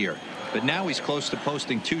out of here, but now he's close to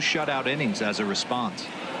posting 2 shutout innings as a response.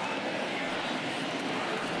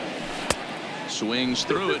 Swings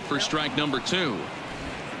through it for strike number 2.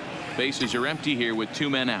 Bases are empty here with 2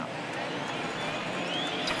 men out.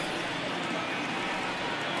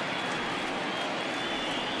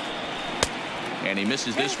 And he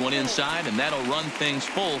misses this one inside, and that'll run things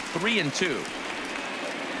full 3-2.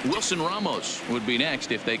 Wilson Ramos would be next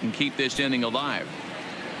if they can keep this inning alive.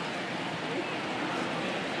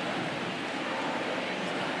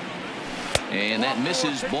 And that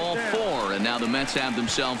misses ball 4, and now the Mets have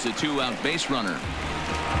themselves a 2-out base runner.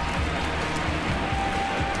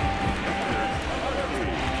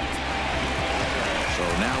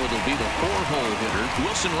 Now it'll be the 4-hole hitter,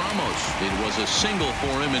 Wilson Ramos. It was a single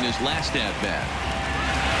for him in his last at-bat.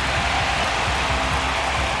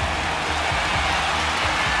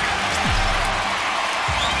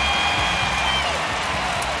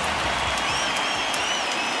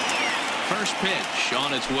 First pitch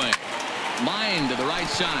on its way. Line to the right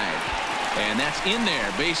side. And that's in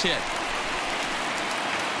there. Base hit.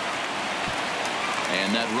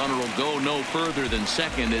 And that runner will go no further than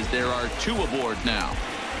second as there are 2 aboard now.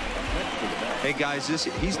 Hey guys,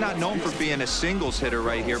 he's not known for being a singles hitter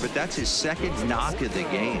right here, but that's his 2nd knock of the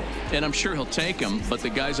game. And I'm sure he'll take him, but the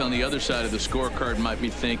guys on the other side of the scorecard might be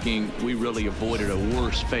thinking we really avoided a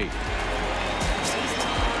worse fate.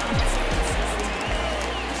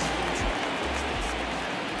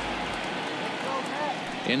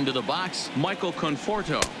 Into the box, Michael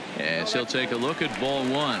Conforto, as he'll take a look at ball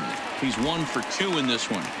 1. He's 1 for 2 in this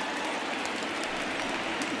one.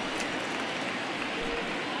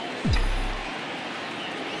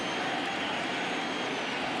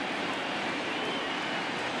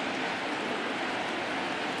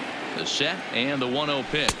 The set and the 1-0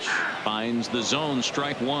 pitch. Finds the zone,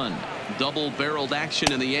 strike 1. Double-barreled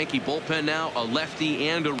action in the Yankee bullpen now. A lefty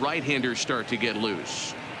and a right-hander start to get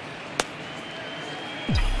loose.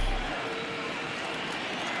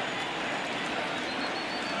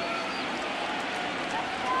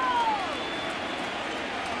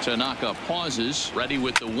 Tanaka pauses, ready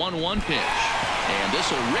with the 1-1 pitch. And this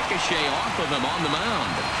will ricochet off of him on the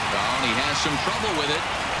mound. Oh, and he has some trouble with it.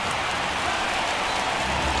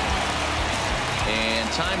 And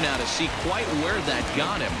time now to see quite where that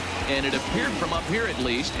got him. And it appeared from up here at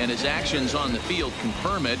least, and his actions on the field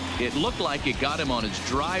confirm it. It looked like it got him on his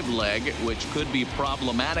drive leg, which could be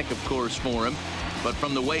problematic, of course, for him. But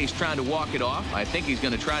from the way he's trying to walk it off, I think he's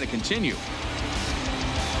going to try to continue.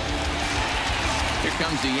 Here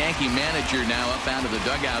comes the Yankee manager now up out of the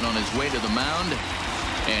dugout on his way to the mound.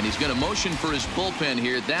 And he's going to motion for his bullpen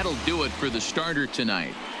here. That'll do it for the starter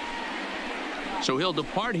tonight. So he'll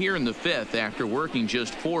depart here in the 5th after working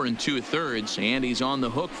just 4 2/3, and he's on the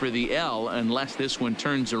hook for the L unless this one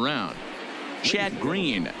turns around. Chad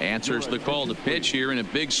Green answers the call to pitch here in a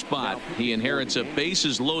big spot. He inherits a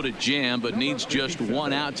bases loaded jam, but needs just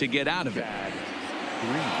 1 out to get out of it.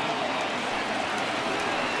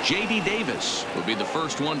 J.D. Davis will be the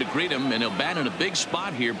first one to greet him, and he'll bat in a big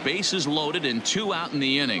spot here. Bases loaded and 2 out in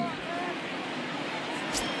the inning.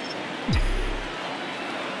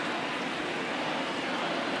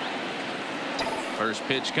 First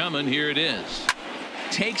pitch coming. Here it is.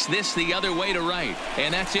 Takes this the other way to right,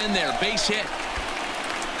 and that's in there. Base hit.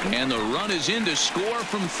 And the run is in to score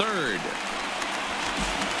from third.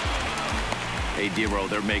 Hey, Dero,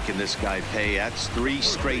 they're making this guy pay. That's 3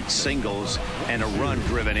 straight singles and a run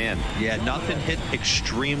driven in. Yeah, nothing hit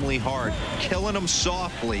extremely hard. Killing them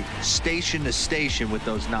softly, station to station with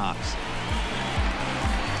those knocks.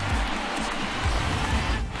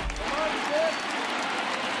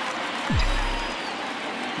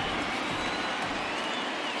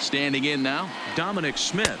 Standing in now, Dominic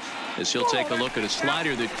Smith, as he'll take a look at a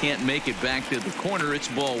slider that can't make it back to the corner. It's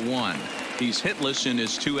ball one. He's hitless in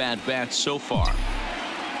his 2 at-bats so far.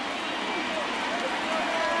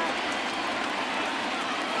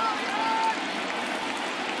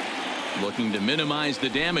 Looking to minimize the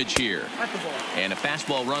damage here. And a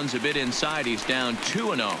fastball runs a bit inside. He's down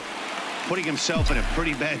 2-0. Putting himself in a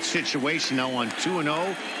pretty bad situation now on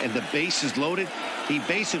 2-0, and the base is loaded. He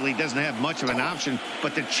basically doesn't have much of an option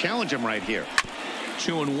but to challenge him right here.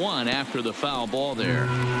 2-1 after the foul ball there.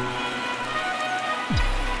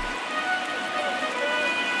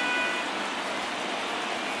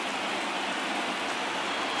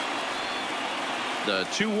 The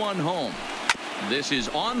 2-1 home. This is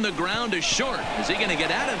on the ground to short. Is he going to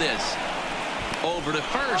get out of this? Over to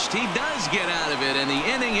first. He does get out of it, and the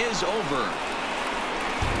inning is over.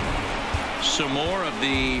 Some more of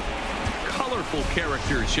the colorful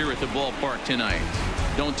characters here at the ballpark tonight.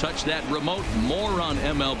 Don't touch that remote. More on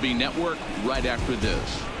MLB Network right after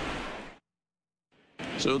this.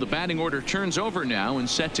 So the batting order turns over now, and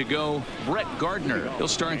set to go Brett Gardner. He'll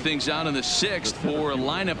start things out in the 6th for a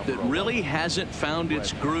lineup that really hasn't found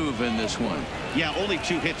its groove in this one. Yeah, only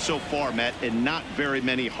 2 hits so far, Matt, and not very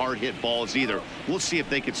many hard hit balls either. We'll see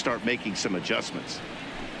if they can start making some adjustments.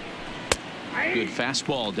 Good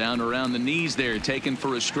fastball down around the knees there, taken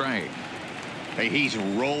for a strike. Hey, he's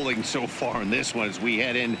rolling so far in this one as we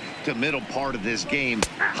head into the middle part of this game.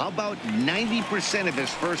 How about 90% of his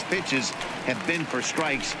first pitches have been for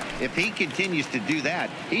strikes? If he continues to do that,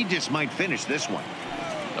 he just might finish this one.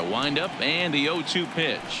 The windup and the 0-2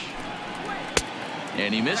 pitch.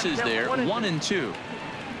 And he misses there. 1-2.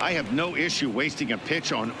 I have no issue wasting a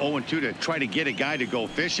pitch on 0-2 to try to get a guy to go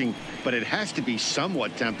fishing, but it has to be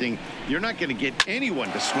somewhat tempting. You're not going to get anyone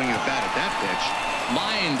to swing a bat at that pitch.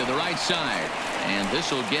 Line to the right side, and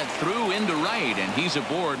this will get through into right, and he's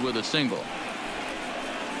aboard with a single.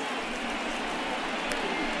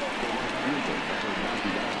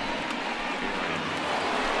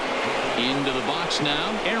 Into the box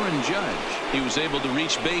now, Aaron Judge. He was able to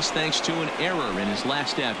reach base thanks to an error in his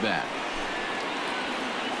last at-bat.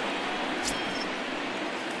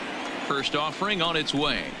 First offering on its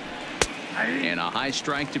way, and a high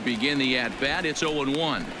strike to begin the at-bat. It's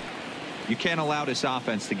 0-1. You can't allow this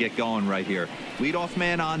offense to get going right here. Leadoff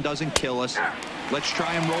man on doesn't kill us. Let's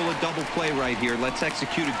try and roll a double play right here. Let's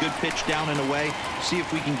execute a good pitch down and away. See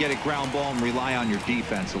if we can get a ground ball and rely on your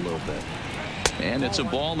defense a little bit. And it's a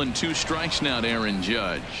ball and 2 strikes now to Aaron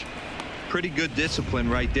Judge. Pretty good discipline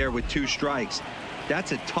right there with 2 strikes.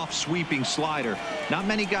 That's a tough sweeping slider. Not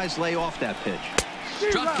many guys lay off that pitch.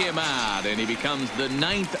 Struck him out, and he becomes the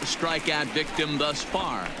 9th strikeout victim thus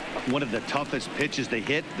far. One of the toughest pitches to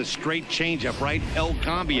hit, the straight changeup, right? El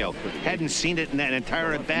Cambio. Hadn't seen it in that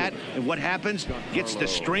entire at bat, and what happens? Gets the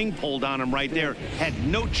string pulled on him right there. Had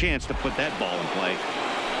no chance to put that ball in play.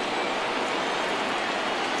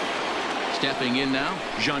 Stepping in now,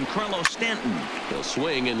 Giancarlo Stanton. He'll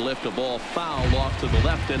swing and lift a ball foul off to the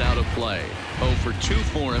left and out of play. 0 for 2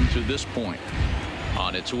 for him to this point.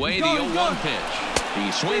 On its way, the 0-1 pitch. He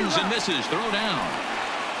swings and misses. Throw down.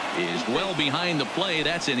 Is well behind the play.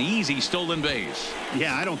 That's an easy stolen base.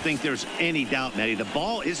 Yeah, I don't think there's any doubt, Matty. The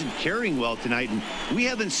ball isn't carrying well tonight, and we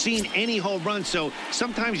haven't seen any home runs, so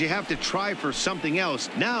sometimes you have to try for something else.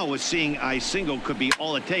 Now, with seeing a single could be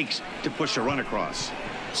all it takes to push a run across.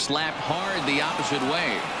 Slapped hard the opposite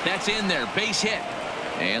way. That's in there. Base hit.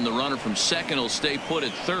 And the runner from second will stay put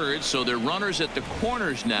at third, so they're runners at the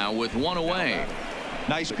corners now with 1 away.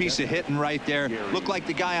 Nice piece of hitting right there. Looked like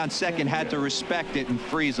the guy on second had to respect it and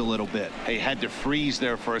freeze a little bit. He had to freeze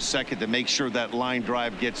there for a second to make sure that line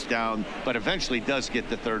drive gets down, but eventually does get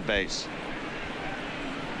to third base.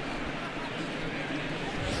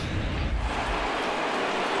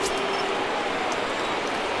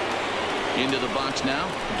 Into the box now,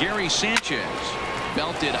 Gary Sanchez.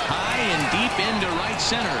 Belted high and deep into right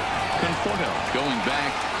center. Conforto going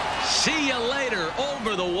back. See you later.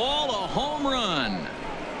 Over the wall, a home run.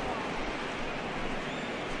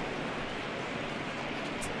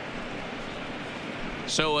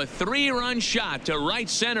 So a 3-run shot to right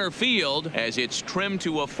center field as it's trimmed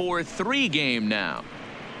to a 4-3 game now.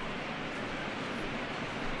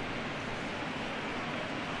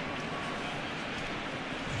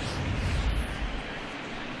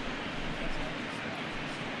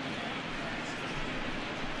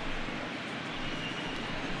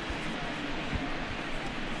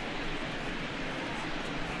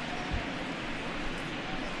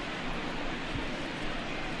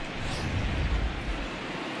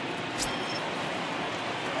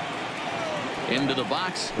 Into the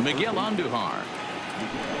box, Miguel Andujar.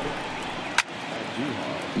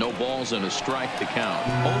 No balls and a strike to count.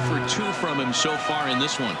 0 for 2 from him so far in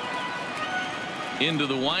this one. Into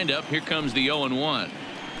the windup. Here comes the 0-1.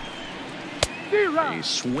 A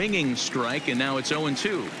swinging strike, and now it's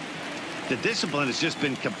 0-2. The discipline has just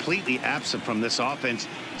been completely absent from this offense.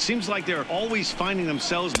 Seems like they're always finding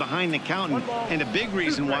themselves behind the count, and a big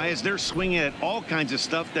reason why is they're swinging at all kinds of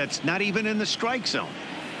stuff that's not even in the strike zone.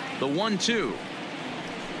 The 1-2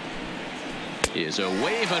 is a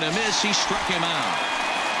wave and a miss. He struck him out.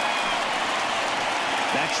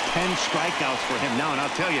 That's 10 strikeouts for him now, and I'll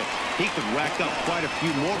tell you, he could rack up quite a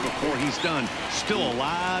few more before he's done. Still a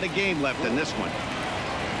lot of game left in this one.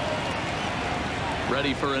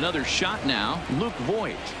 Ready for another shot now. Luke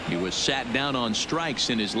Voigt. He was sat down on strikes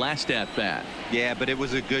in his last at-bat. Yeah, but it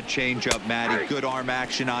was a good changeup, Matty. Good arm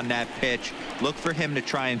action on that pitch. Look for him to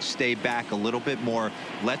try and stay back a little bit more.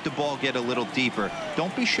 Let the ball get a little deeper.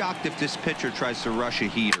 Don't be shocked if this pitcher tries to rush a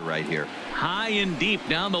heater right here. High and deep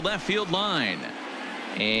down the left field line.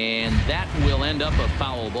 And that will end up a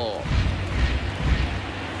foul ball.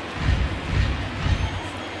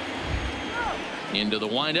 Into the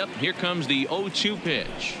windup. Here comes the 0-2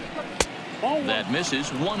 pitch. That misses.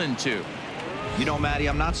 1-2. You know, Matty,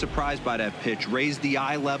 I'm not surprised by that pitch. Raise the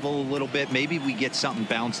eye level a little bit. Maybe we get something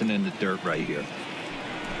bouncing in the dirt right here.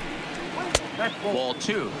 Ball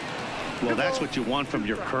 2. Well, that's what you want from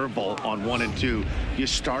your curveball on 1 and 2. You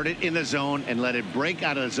start it in the zone and let it break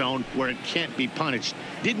out of the zone where it can't be punished.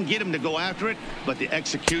 Didn't get him to go after it, but the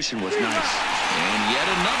execution was nice. And yet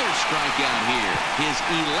another strikeout here. His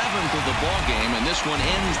 11th of the ball game, and this one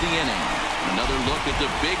ends the inning. Another look at the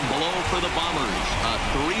big blow for the Bombers. A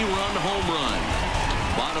 3-run home run.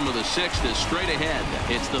 Bottom of the 6th is straight ahead.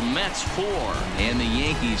 It's the Mets 4 and the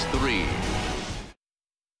Yankees 3.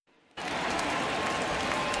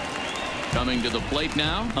 Coming to the plate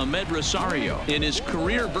now, Ahmed Rosario. In his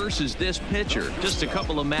career versus this pitcher, just a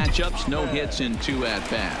couple of matchups, no hits in 2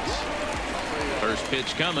 at-bats. First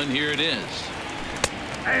pitch coming, here it is.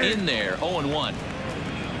 In there, 0-1.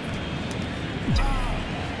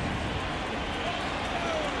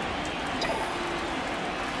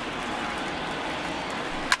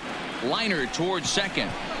 Liner towards second.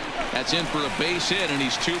 That's in for a base hit, and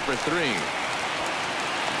he's 2 for 3.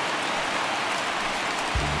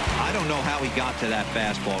 I don't know how he got to that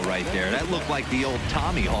fastball right there. That looked like the old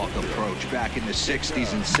Tommy Hawk approach back in the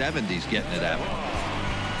 60s and 70s, getting to that one.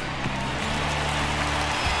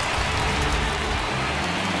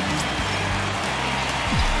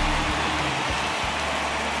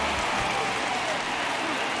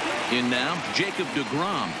 In now, Jacob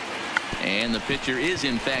deGrom. And the pitcher is,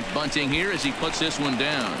 in fact, bunting here as he puts this one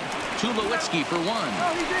down. Tulowitzki for 1.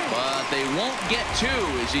 But they won't get 2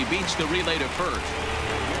 as he beats the relay to first.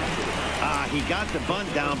 He got the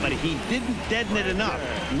bunt down, but he didn't deaden it enough.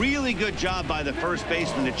 Really good job by the first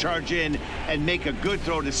baseman to charge in and make a good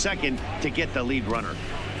throw to second to get the lead runner.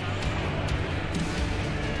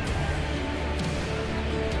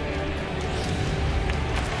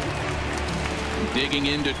 Digging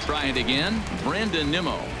in to try it again, Brandon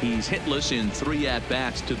Nimmo. He's hitless in 3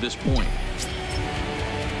 at-bats to this point.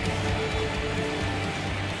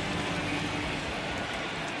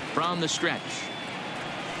 From the stretch.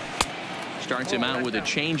 Starts him out with a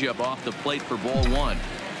changeup off the plate for ball 1.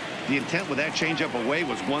 The intent with that changeup away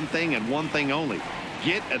was one thing and one thing only.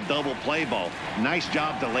 Get a double play ball. Nice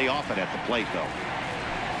job to lay off it at the plate, though.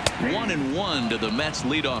 1-1 to the Mets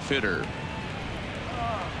leadoff hitter.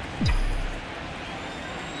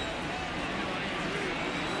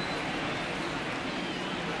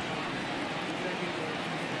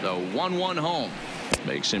 The 1-1 home.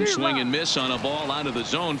 Makes him swing and miss on a ball out of the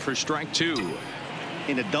zone for strike 2.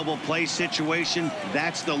 In a double play situation,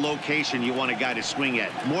 that's the location you want a guy to swing at.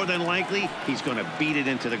 More than likely, he's going to beat it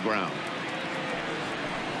into the ground.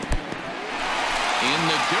 In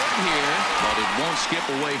the dirt here, but it won't skip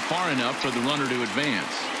away far enough for the runner to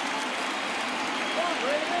advance.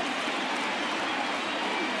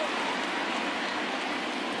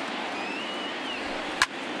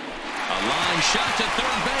 A line shot to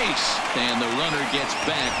third base, and the runner gets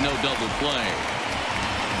back. No double play.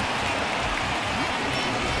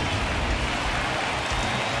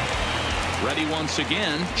 Ready once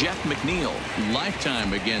again, Jeff McNeil.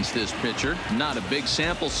 Lifetime against this pitcher. Not a big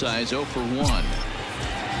sample size, 0 for 1.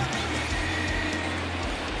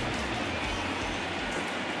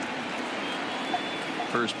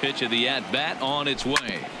 First pitch of the at-bat on its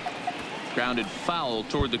way. Grounded foul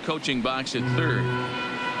toward the coaching box at third.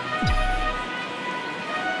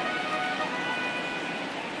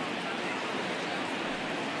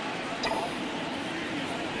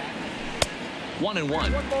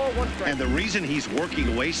 1-1. And the reason he's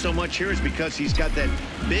working away so much here is because he's got that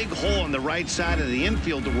big hole on the right side of the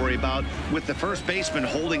infield to worry about. With the first baseman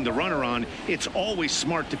holding the runner on, it's always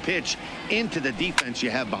smart to pitch into the defense you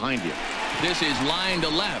have behind you. This is line to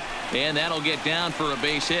left, and that'll get down for a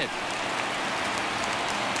base hit.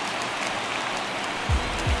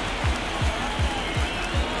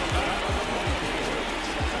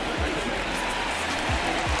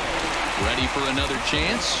 Ready for another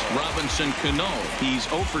chance. Robinson Cano. He's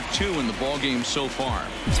 0 for 2 in the ballgame so far.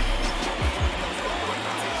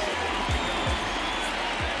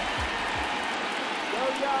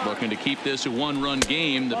 Looking to keep this a one-run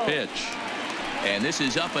game. The pitch. And this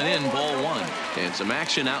is up and in, ball 1. And some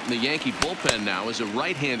action out in the Yankee bullpen now as a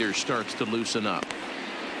right-hander starts to loosen up.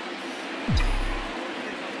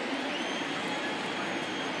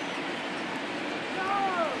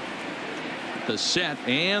 The set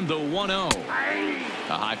and the 1-0.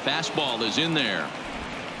 A high fastball is in there.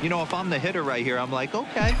 You know, if I'm the hitter right here, I'm like,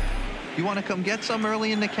 okay, you want to come get some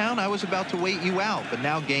early in the count? I was about to wait you out, but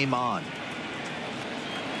now game on.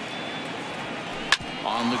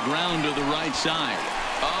 On the ground to the right side.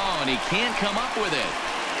 Oh, and he can't come up with it.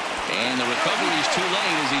 And the recovery is too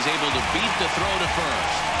late as he's able to beat the throw to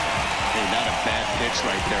first. Hey, not a bad pitch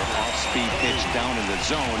right there. Off-speed pitch down in the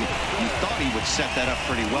zone. You thought he would set that up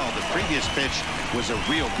pretty well. The previous pitch was a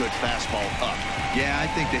real good fastball up. Yeah, I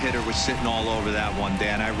think the hitter was sitting all over that one,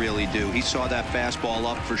 Dan. I really do. He saw that fastball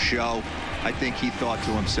up for show. I think he thought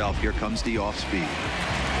to himself, here comes the off-speed.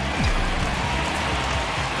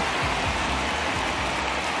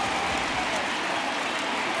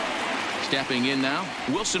 Stepping in now,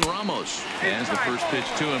 Wilson Ramos. As the first pitch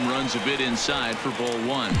to him runs a bit inside for ball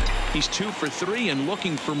 1. He's 2 for 3 and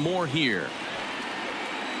looking for more here.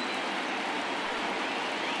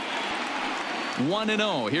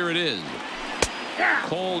 1-0. Here it is.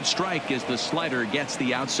 Cold strike as the slider gets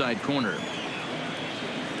the outside corner.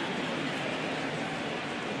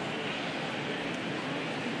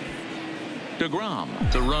 deGrom,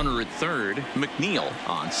 the runner at third. McNeil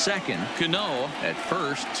on second. Cano at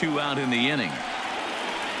first. 2 out in the inning.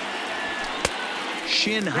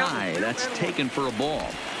 Shin high. That's taken for a ball.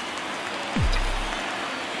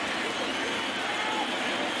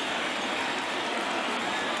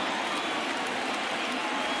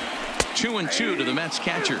 Two and 2 to the Mets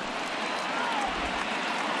catcher.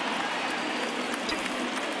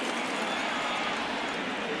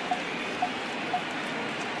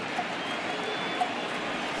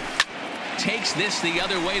 Takes this the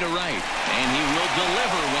other way to right, and he will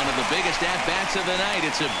deliver one of the biggest at-bats of the night.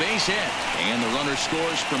 It's a base hit, and the runner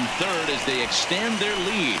scores from third as they extend their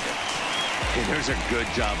lead. Okay, there's a good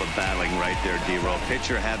job of battling right there, D-Row.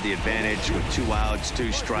 Pitcher had the advantage with 2 outs,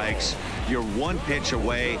 2 strikes. You're 1 pitch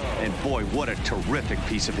away, and boy, what a terrific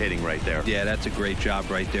piece of hitting right there. Yeah, that's a great job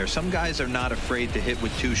right there. Some guys are not afraid to hit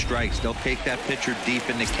with 2 strikes. They'll take that pitcher deep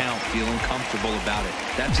in the count, feeling comfortable about it.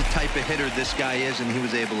 That's the type of hitter this guy is, and he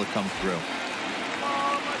was able to come through.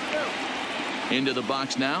 Into the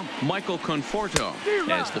box now, Michael Conforto,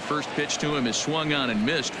 as the first pitch to him is swung on and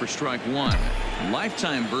missed for strike 1.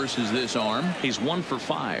 Lifetime versus this arm. He's 1 for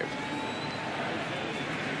 5.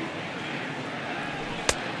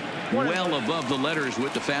 Well above the letters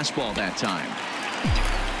with the fastball that time.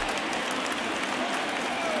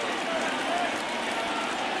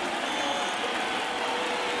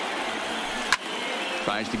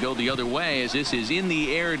 Tries to go the other way as this is in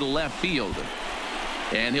the air to left field.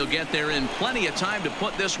 And he'll get there in plenty of time to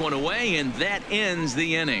put this one away, and that ends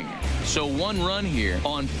the inning. So 1 run here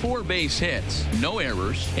on 4 base hits, no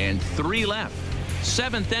errors, and 3 left.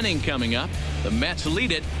 7th inning coming up. The Mets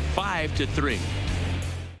lead it 5-3.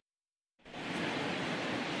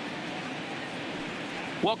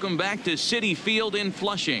 Welcome back to Citi Field in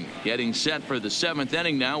Flushing. Getting set for the 7th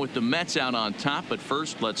inning now with the Mets out on top. But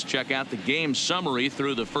first, let's check out the game summary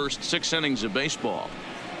through the first 6 innings of baseball.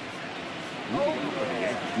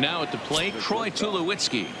 Now at the plate, Troy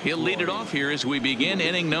Tulowitzki. He'll lead it off here as we begin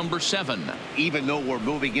inning number 7. Even though we're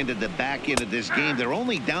moving into the back end of this game, they're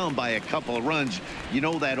only down by a couple of runs. You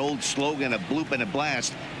know that old slogan, a bloop and a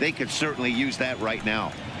blast. They could certainly use that right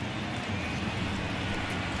now.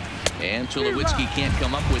 And Tulowitzki can't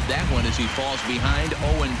come up with that one as he falls behind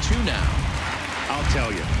 0-2 now. I'll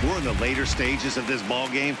tell you, we're in the later stages of this ball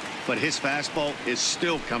game, but his fastball is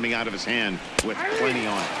still coming out of his hand with plenty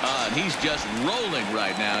on it. And he's just rolling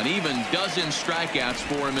right now, and even dozens strikeouts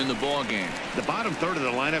for him in the ball game. The bottom third of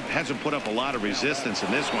the lineup hasn't put up a lot of resistance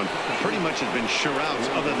in this one. Pretty much has been sure outs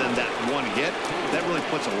other than that one hit. That really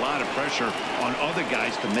puts a lot of pressure on other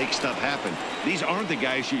guys to make stuff happen. These aren't the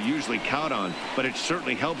guys you usually count on, but it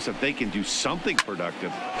certainly helps if they can do something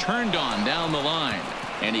productive. Turned on down the line.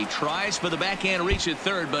 And he tries for the backhand reach at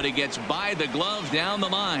third, but he gets by the gloves down the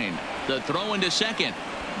line. The throw into second,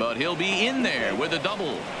 but he'll be in there with a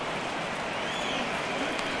double.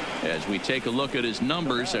 As we take a look at his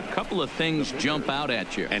numbers, a couple of things jump out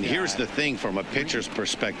at you. And here's the thing from a pitcher's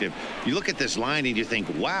perspective. You look at this line and you think,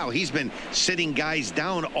 wow, he's been sitting guys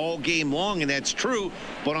down all game long, and that's true.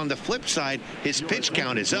 But on the flip side, his pitch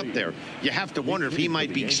count is up there. You have to wonder if he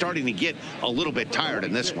might be starting to get a little bit tired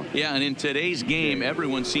in this one. Yeah, and in today's game,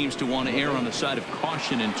 everyone seems to want to err on the side of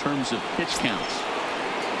caution in terms of pitch counts.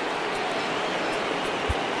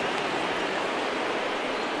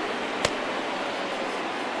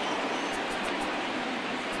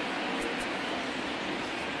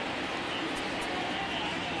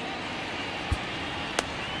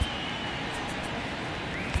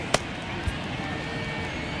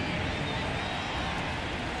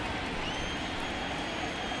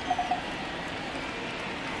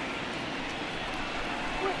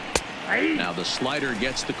 Now the slider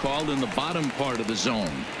gets the call in the bottom part of the zone.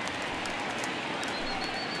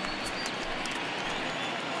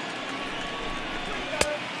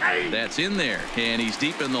 That's in there, and he's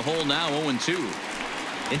deep in the hole now,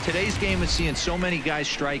 0-2. In today's game, it's seeing so many guys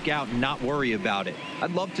strike out and not worry about it.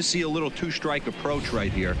 I'd love to see a little two-strike approach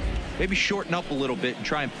right here. Maybe shorten up a little bit and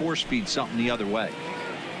try and force-feed something the other way.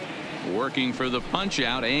 Working for the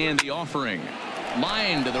punch-out and the offering.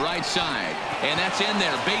 Line to the right side, and that's in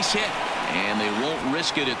there. Base hit. And they won't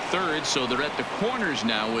risk it at third, so they're at the corners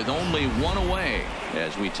now with only one away.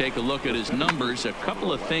 As we take a look at his numbers, a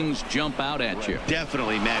couple of things jump out at you.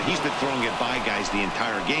 Definitely, Matt. He's been throwing it by guys the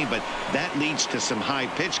entire game, but that leads to some high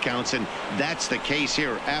pitch counts, and that's the case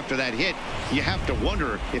here. After that hit, you have to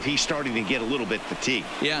wonder if he's starting to get a little bit fatigued.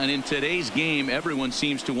 Yeah, and in today's game, everyone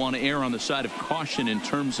seems to want to err on the side of caution in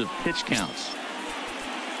terms of pitch counts.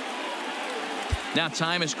 Now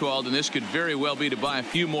time is called, and this could very well be to buy a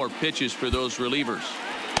few more pitches for those relievers.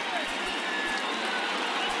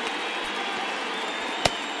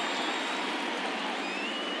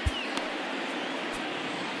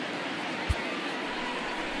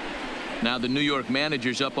 Now the New York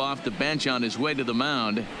manager's up off the bench on his way to the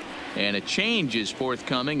mound, and a change is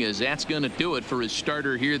forthcoming, as that's going to do it for his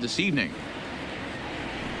starter here this evening.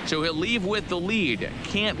 So he'll leave with the lead.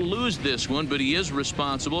 Can't lose this one, but he is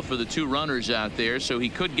responsible for the two runners out there, so he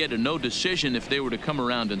could get a no decision if they were to come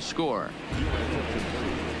around and score.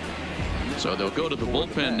 So they'll go to the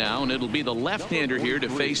bullpen now, and it'll be the left-hander here to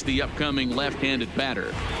face the upcoming left-handed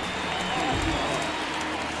batter.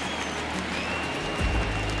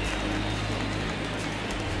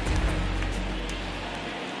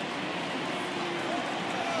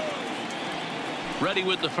 Ready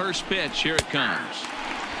with the first pitch. Here it comes.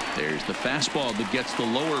 There's the fastball that gets the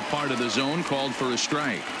lower part of the zone, called for a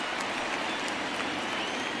strike.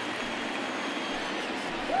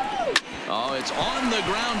 Oh, it's on the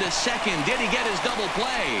ground to second. Did he get his double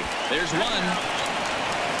play? There's one.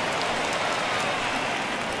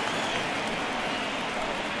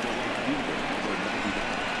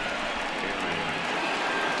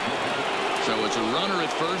 So it's a runner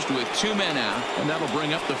at first with two men out, and that'll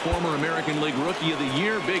bring up the former American League Rookie of the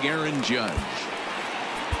Year, Big Aaron Judge.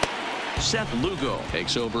 Seth Lugo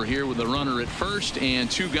takes over here with a runner at first and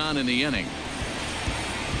two gone in the inning.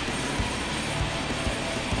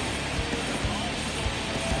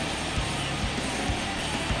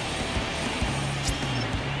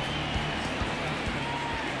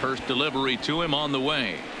 First delivery to him on the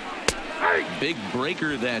way. Big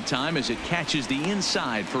breaker that time as it catches the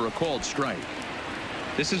inside for a called strike.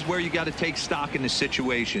 This is where you got to take stock in the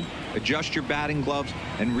situation. Adjust your batting gloves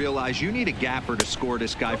and realize you need a gapper to score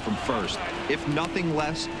this guy from first. If nothing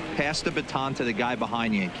less, pass the baton to the guy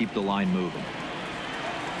behind you and keep the line moving.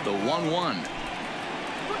 The 1-1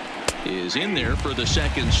 is in there for the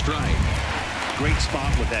second strike. Great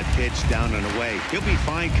spot with that pitch down and away. He'll be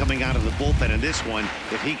fine coming out of the bullpen in this one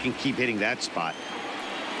if he can keep hitting that spot.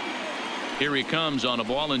 Here he comes on a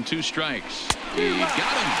ball and two strikes. He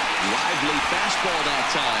got him. Lively fastball that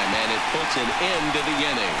time, and it puts an end to the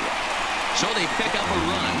inning. So they pick up a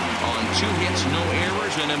run on 2 hits, no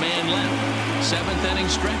errors, and a man left. 7th inning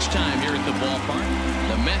stretch time here at the ballpark.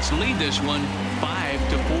 The Mets lead this one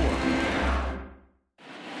 5-4.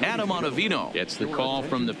 Adam Ottavino gets the call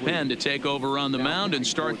from the pen to take over on the mound and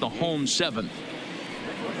start the home seventh.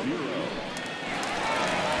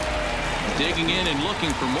 Digging in and looking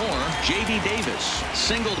for more, J.D. Davis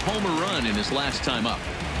singled homer run in his last time up.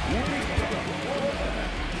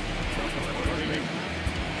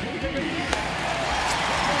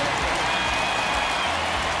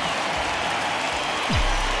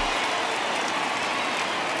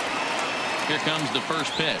 Here comes the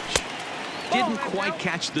first pitch. Didn't quite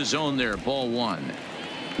catch the zone there. Ball one.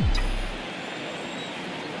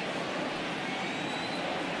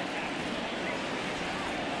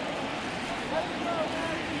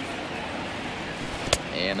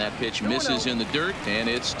 And that pitch misses in the dirt, and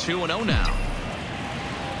it's 2-0 now.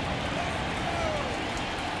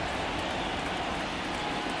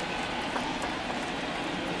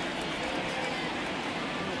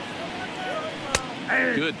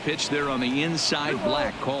 Good pitch there on the inside.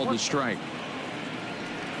 Black called the strike.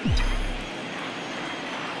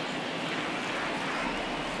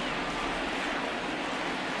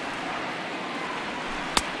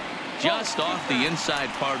 Just off the inside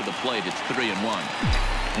part of the plate. It's 3-1.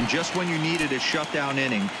 And just when you needed a shutdown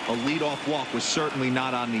inning, a leadoff walk was certainly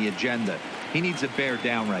not on the agenda. He needs to bear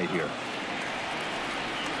down right here.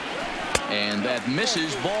 And that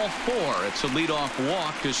misses. Ball four. It's a leadoff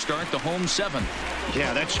walk to start the home seventh.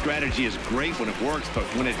 Yeah, that strategy is great when it works, but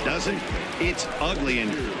when it doesn't, it's ugly.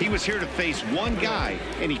 And he was here to face one guy,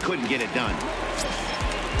 and he couldn't get it done.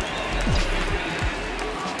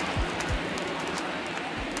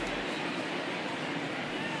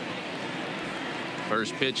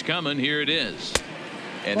 First pitch coming. Here it is.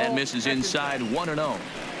 And that misses inside. 1-0.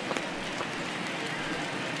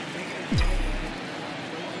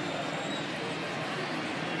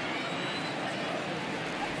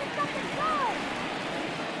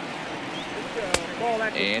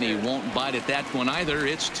 And he won't bite at that one either.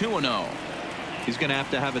 It's 2-0. He's going to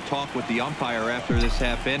have a talk with the umpire after this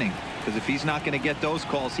half inning, because if he's not going to get those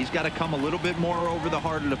calls, he's got to come a little bit more over the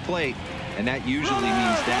heart of the plate, and that usually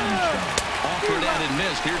means damage. Offered and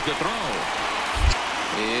missed. Here's the throw.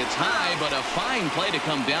 It's high, but a fine play to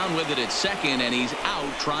come down with it at second, and he's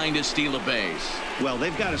out trying to steal a base. Well,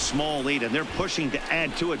 they've got a small lead, and they're pushing to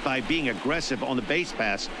add to it by being aggressive on the base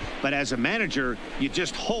pass. But as a manager, you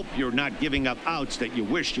just hope you're not giving up outs that you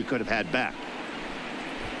wish you could have had back.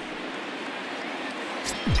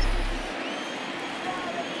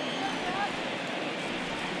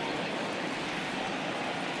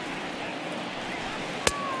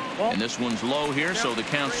 And this one's low here, so the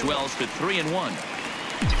count swells to 3-1.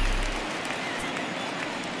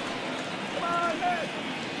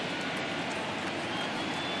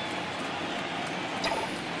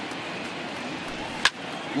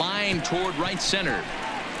 Line toward right center.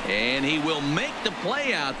 And he will make the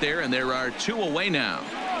play out there, and there are two away now.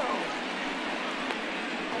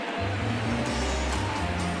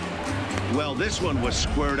 Well, this one was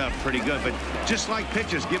squared up pretty good, but just like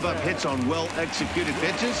pitchers give up hits on well-executed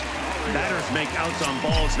pitches, batters make outs on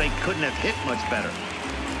balls they couldn't have hit much better.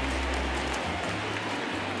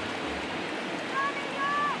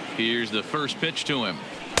 Here's the first pitch to him.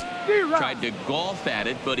 Tried to golf at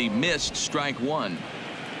it, but he missed. Strike one.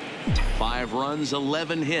 5 runs,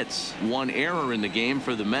 11 hits, 1 error in the game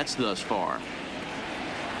for the Mets thus far.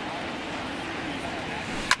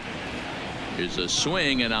 Here's a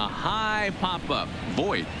swing and a high pop-up.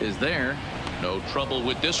 Voit is there. No trouble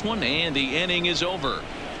with this one, and the inning is over.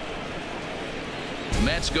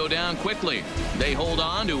 Mets go down quickly. They hold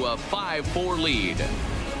on to a 5-4 lead.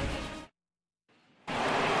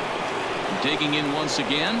 Digging in once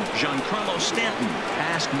again, Giancarlo Stanton.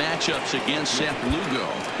 Past matchups against Seth Lugo.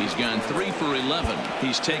 He's gone 3 for 11.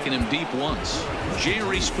 He's taken him deep once.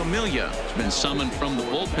 Jerry Spamiglia has been summoned from the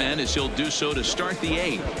bullpen, as he'll do so to start the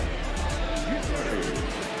 8th.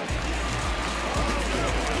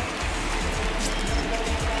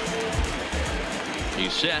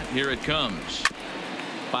 He's set. Here it comes.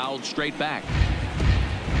 Fouled straight back.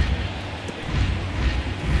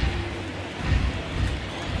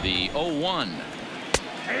 The 0-1.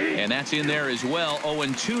 And that's in there as well.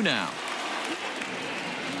 0-2 now.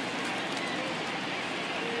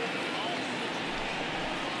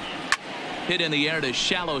 Hit in the air to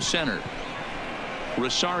shallow center.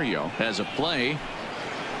 Rosario has a play.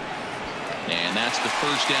 And that's the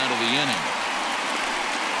first out of the inning.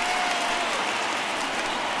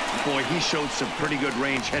 Boy, he showed some pretty good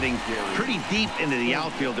range heading pretty deep into the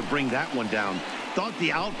outfield to bring that one down. Thought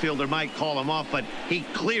the outfielder might call him off, but he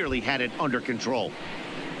clearly had it under control.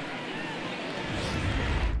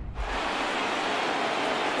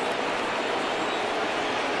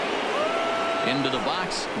 Into the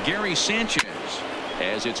box, Gary Sanchez.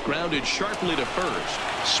 as it's grounded sharply to first.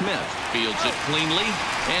 Smith fields it cleanly,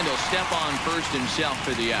 and he'll step on first himself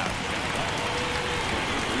for the out.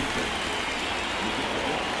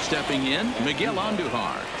 Stepping in, Miguel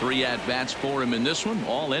Andujar. 3 at-bats for him in this one,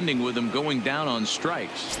 all ending with him going down on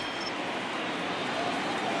strikes.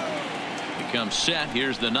 He comes set.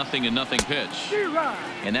 Here's the 0-0 pitch.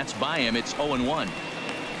 And that's by him. It's 0-1.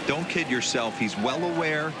 Don't kid yourself. He's well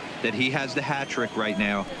aware that he has the hat trick right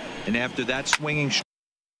now. And after that swinging strike,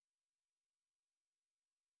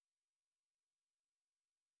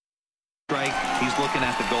 he's looking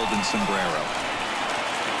at the golden sombrero.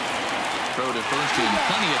 Throw to first in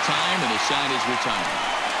plenty of time, and his side is retired.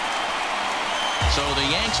 So the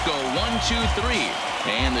Yanks go 1-2-3,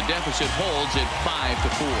 and the deficit holds at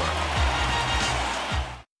 5-4.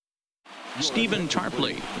 Stephen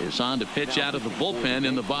Tarpley is on to pitch out of the bullpen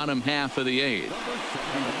in the bottom half of the 8th.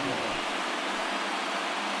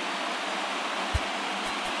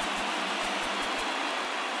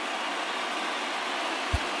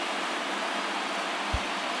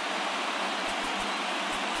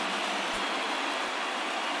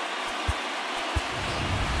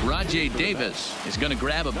 Rajay Davis is going to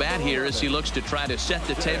grab a bat here as he looks to try to set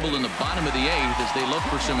the table in the bottom of the 8th as they look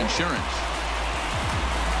for some insurance.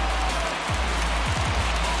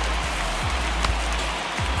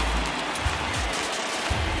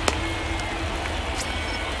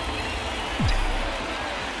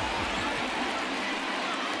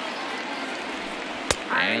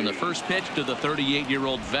 And the first pitch to the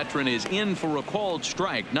 38-year-old veteran is in for a called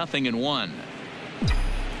strike. 0-1.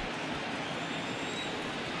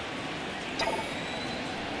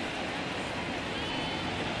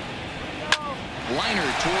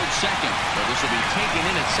 Liner towards second. So this will be taken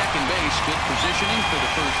in at second base. Good positioning for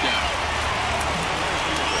the first out.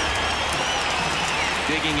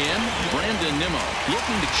 Digging in, Brandon Nimmo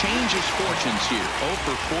looking to change his fortunes here. 0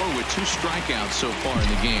 for 4 with 2 strikeouts so far in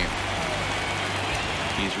the game.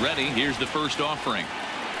 He's ready. Here's the first offering.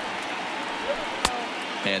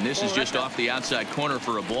 And this is just off the outside corner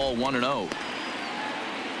for a ball. 1-0.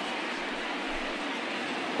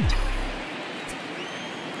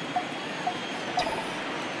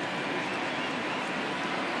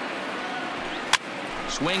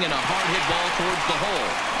 Swinging a hard hit ball towards the hole.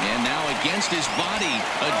 And now against his body,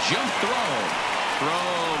 a jump throw.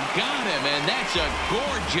 Got him, and that's a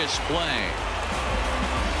gorgeous play.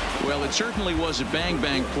 Well, it certainly was a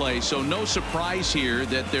bang-bang play, so no surprise here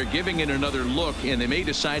that they're giving it another look, and they may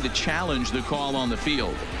decide to challenge the call on the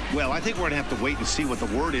field. Well, I think we're going to have to wait and see what the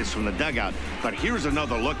word is from the dugout, but here's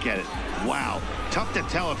another look at it. Wow. Tough to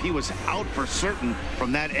tell if he was out for certain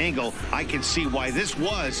from that angle. I can see why this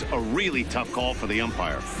was a really tough call for the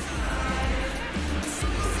umpire.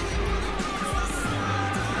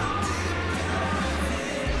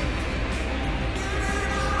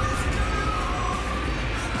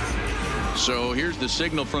 So here's the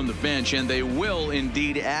signal from the bench, and they will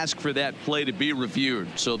indeed ask for that play to be reviewed.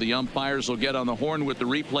 So the umpires will get on the horn with the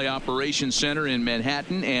replay operations center in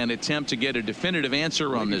Manhattan and attempt to get a definitive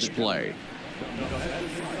answer on this play.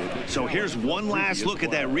 So here's one last look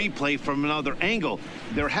at that replay from another angle.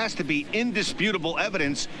 There has to be indisputable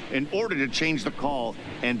evidence in order to change the call.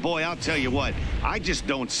 And boy, I'll tell you what, I just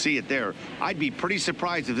don't see it there. I'd be pretty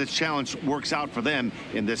surprised if this challenge works out for them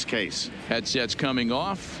in this case. Headsets coming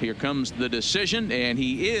off. Here comes the decision, and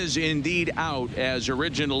he is indeed out as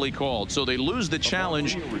originally called. So they lose the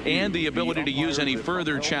challenge and the ability to use any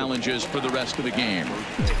further challenges for the rest of the game.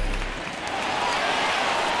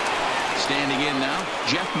 Standing in now,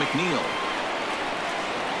 Jeff McNeil.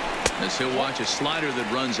 As he'll watch a slider that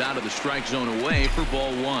runs out of the strike zone away for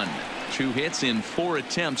ball 1. 2 hits in 4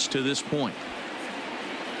 attempts to this point.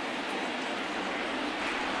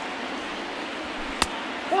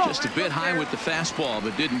 Just a bit high with the fastball,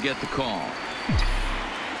 but didn't get the call.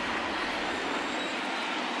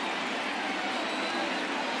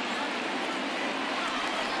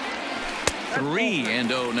 Three and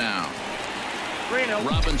 0 now.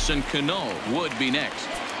 Robinson Cano would be next.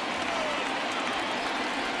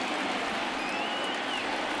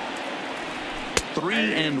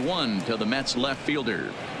 Three and 1 to the Mets left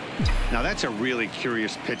fielder. Now that's a really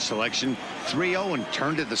curious pitch selection. 3-0 and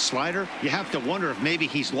turned to the slider. You have to wonder if maybe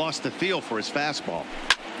he's lost the feel for his fastball.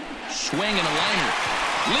 Swing and a liner.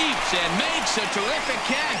 Leaps and makes a terrific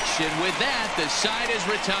catch, and with that the side is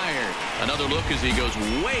retired. Another look as he goes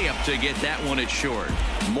way up to get that one at short.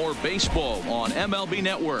 More baseball on MLB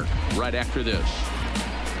Network right after this.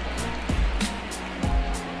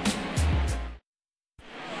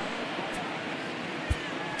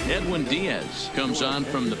 Edwin Diaz comes on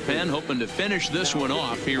from the pen, hoping to finish this one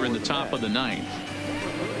off here in the top of the 9th.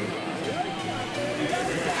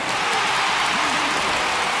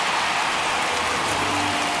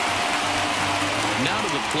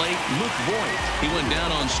 plate, Luke Voigt. He went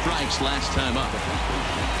down on strikes last time up.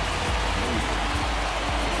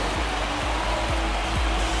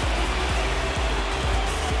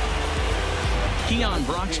 Keon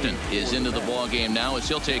Broxton is into the ball game now as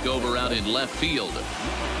he'll take over out in left field.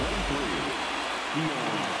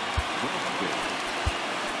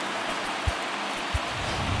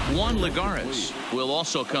 Juan Lagares will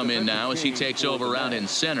also come in now as he takes over out in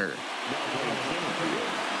center.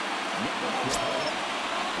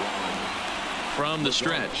 From the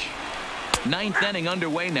stretch. Ninth inning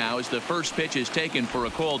underway now as the first pitch is taken for a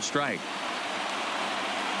called strike.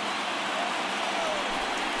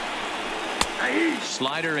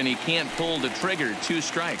 Slider, and he can't pull the trigger. 2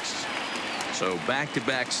 strikes. So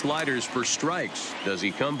back-to-back sliders for strikes. Does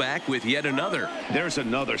he come back with yet another? There's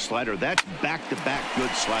another slider. That's back-to-back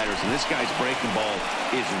good sliders, and this guy's breaking ball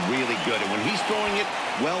is really good. And when he's throwing it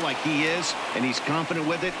well like he is, and he's confident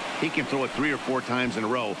with it, he can throw it 3 or 4 times in a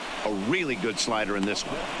row. A really good slider in this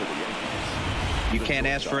one. You can't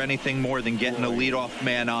ask for anything more than getting a leadoff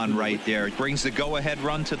man on right there. It brings the go-ahead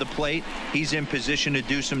run to the plate. He's in position to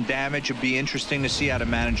do some damage. It'd be interesting to see how the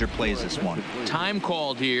manager plays this one. Time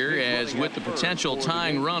called here, as with the potential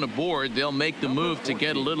tying run aboard, they'll make the move to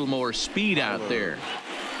get a little more speed out there.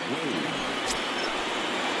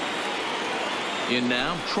 In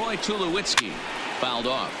now, Troy Tulowitzki, fouled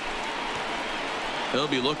off. He'll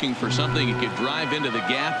be looking for something he could drive into the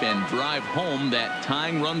gap and drive home that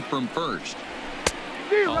tying run from first.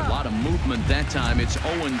 A lot of movement that time. It's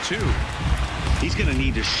 0-2. He's going to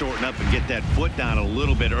need to shorten up and get that foot down a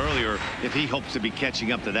little bit earlier if he hopes to be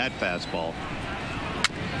catching up to that fastball.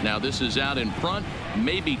 Now this is out in front.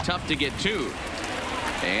 May be tough to get to.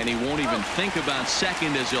 And he won't even think about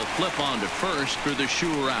second as he'll flip on to first for the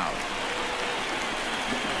sure out.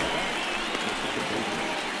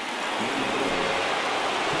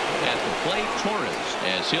 Plate Torres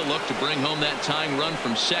as he'll look to bring home that tying run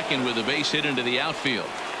from second with a base hit into the outfield.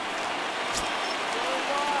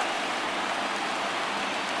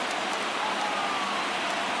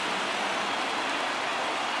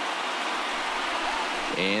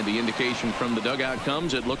 And the indication from the dugout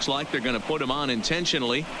comes, it looks like they're going to put him on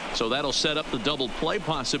intentionally, so that'll set up the double play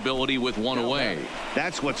possibility with 1 away.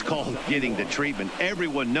 That's what's called getting the treatment.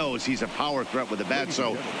 Everyone knows he's a power threat with the bat,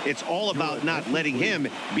 so it's all about not letting him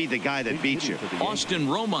be the guy that beats you. Austin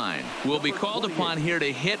Romine will be called upon here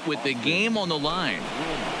to hit with the game on the line.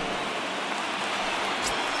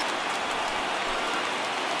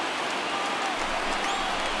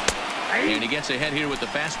 And he gets ahead here with the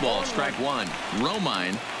fastball. Strike 1.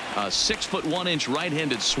 Romine, a 6'1"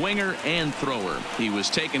 right-handed swinger and thrower. He was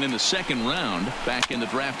taken in the second round back in the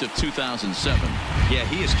draft of 2007. Yeah,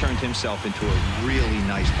 he has turned himself into a really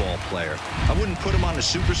nice ball player. I wouldn't put him on the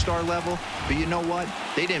superstar level, but you know what?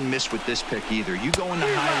 They didn't miss with this pick either. You go into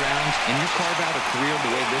high rounds and you carve out a career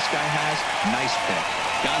the way this guy has. Nice pick.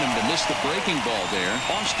 Got him to miss the breaking ball there.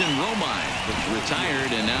 Austin Romine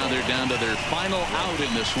retired, and now they're down to their final out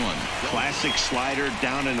in this one. Classic slider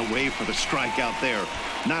down and away for the strike out there.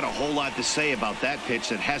 Not a whole lot to say about that pitch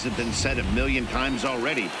that hasn't been said a million times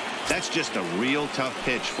already. That's just a real tough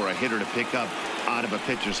pitch for a hitter to pick up out of a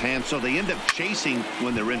pitcher's hand, so they end up chasing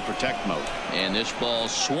when they're in protect mode. And this ball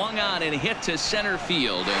swung on and hit to center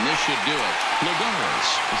field, and this should do it. Lagares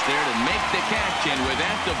is there to make the catch, and with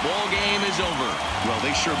that, the ball game is over. Well,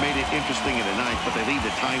 they sure made it interesting in the ninth, but they leave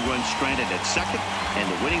the tying run stranded at second and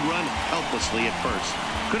the winning run helplessly at first.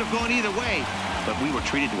 Could have gone either way, but we were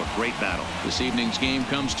treated to a great battle. This evening's game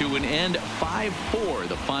comes to an end. 5-4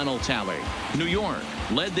 the final tally. New York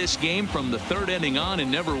led this game from the third inning on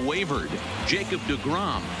and never wavered. Jacob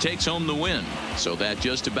deGrom takes home the win. So that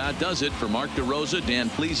just about does it for Mark DeRosa, Dan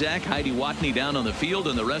Plesac, Heidi Watney down on the field,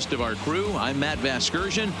 and the rest of our crew. I'm Matt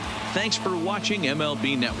Vasgersian. Thanks for watching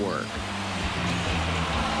MLB Network.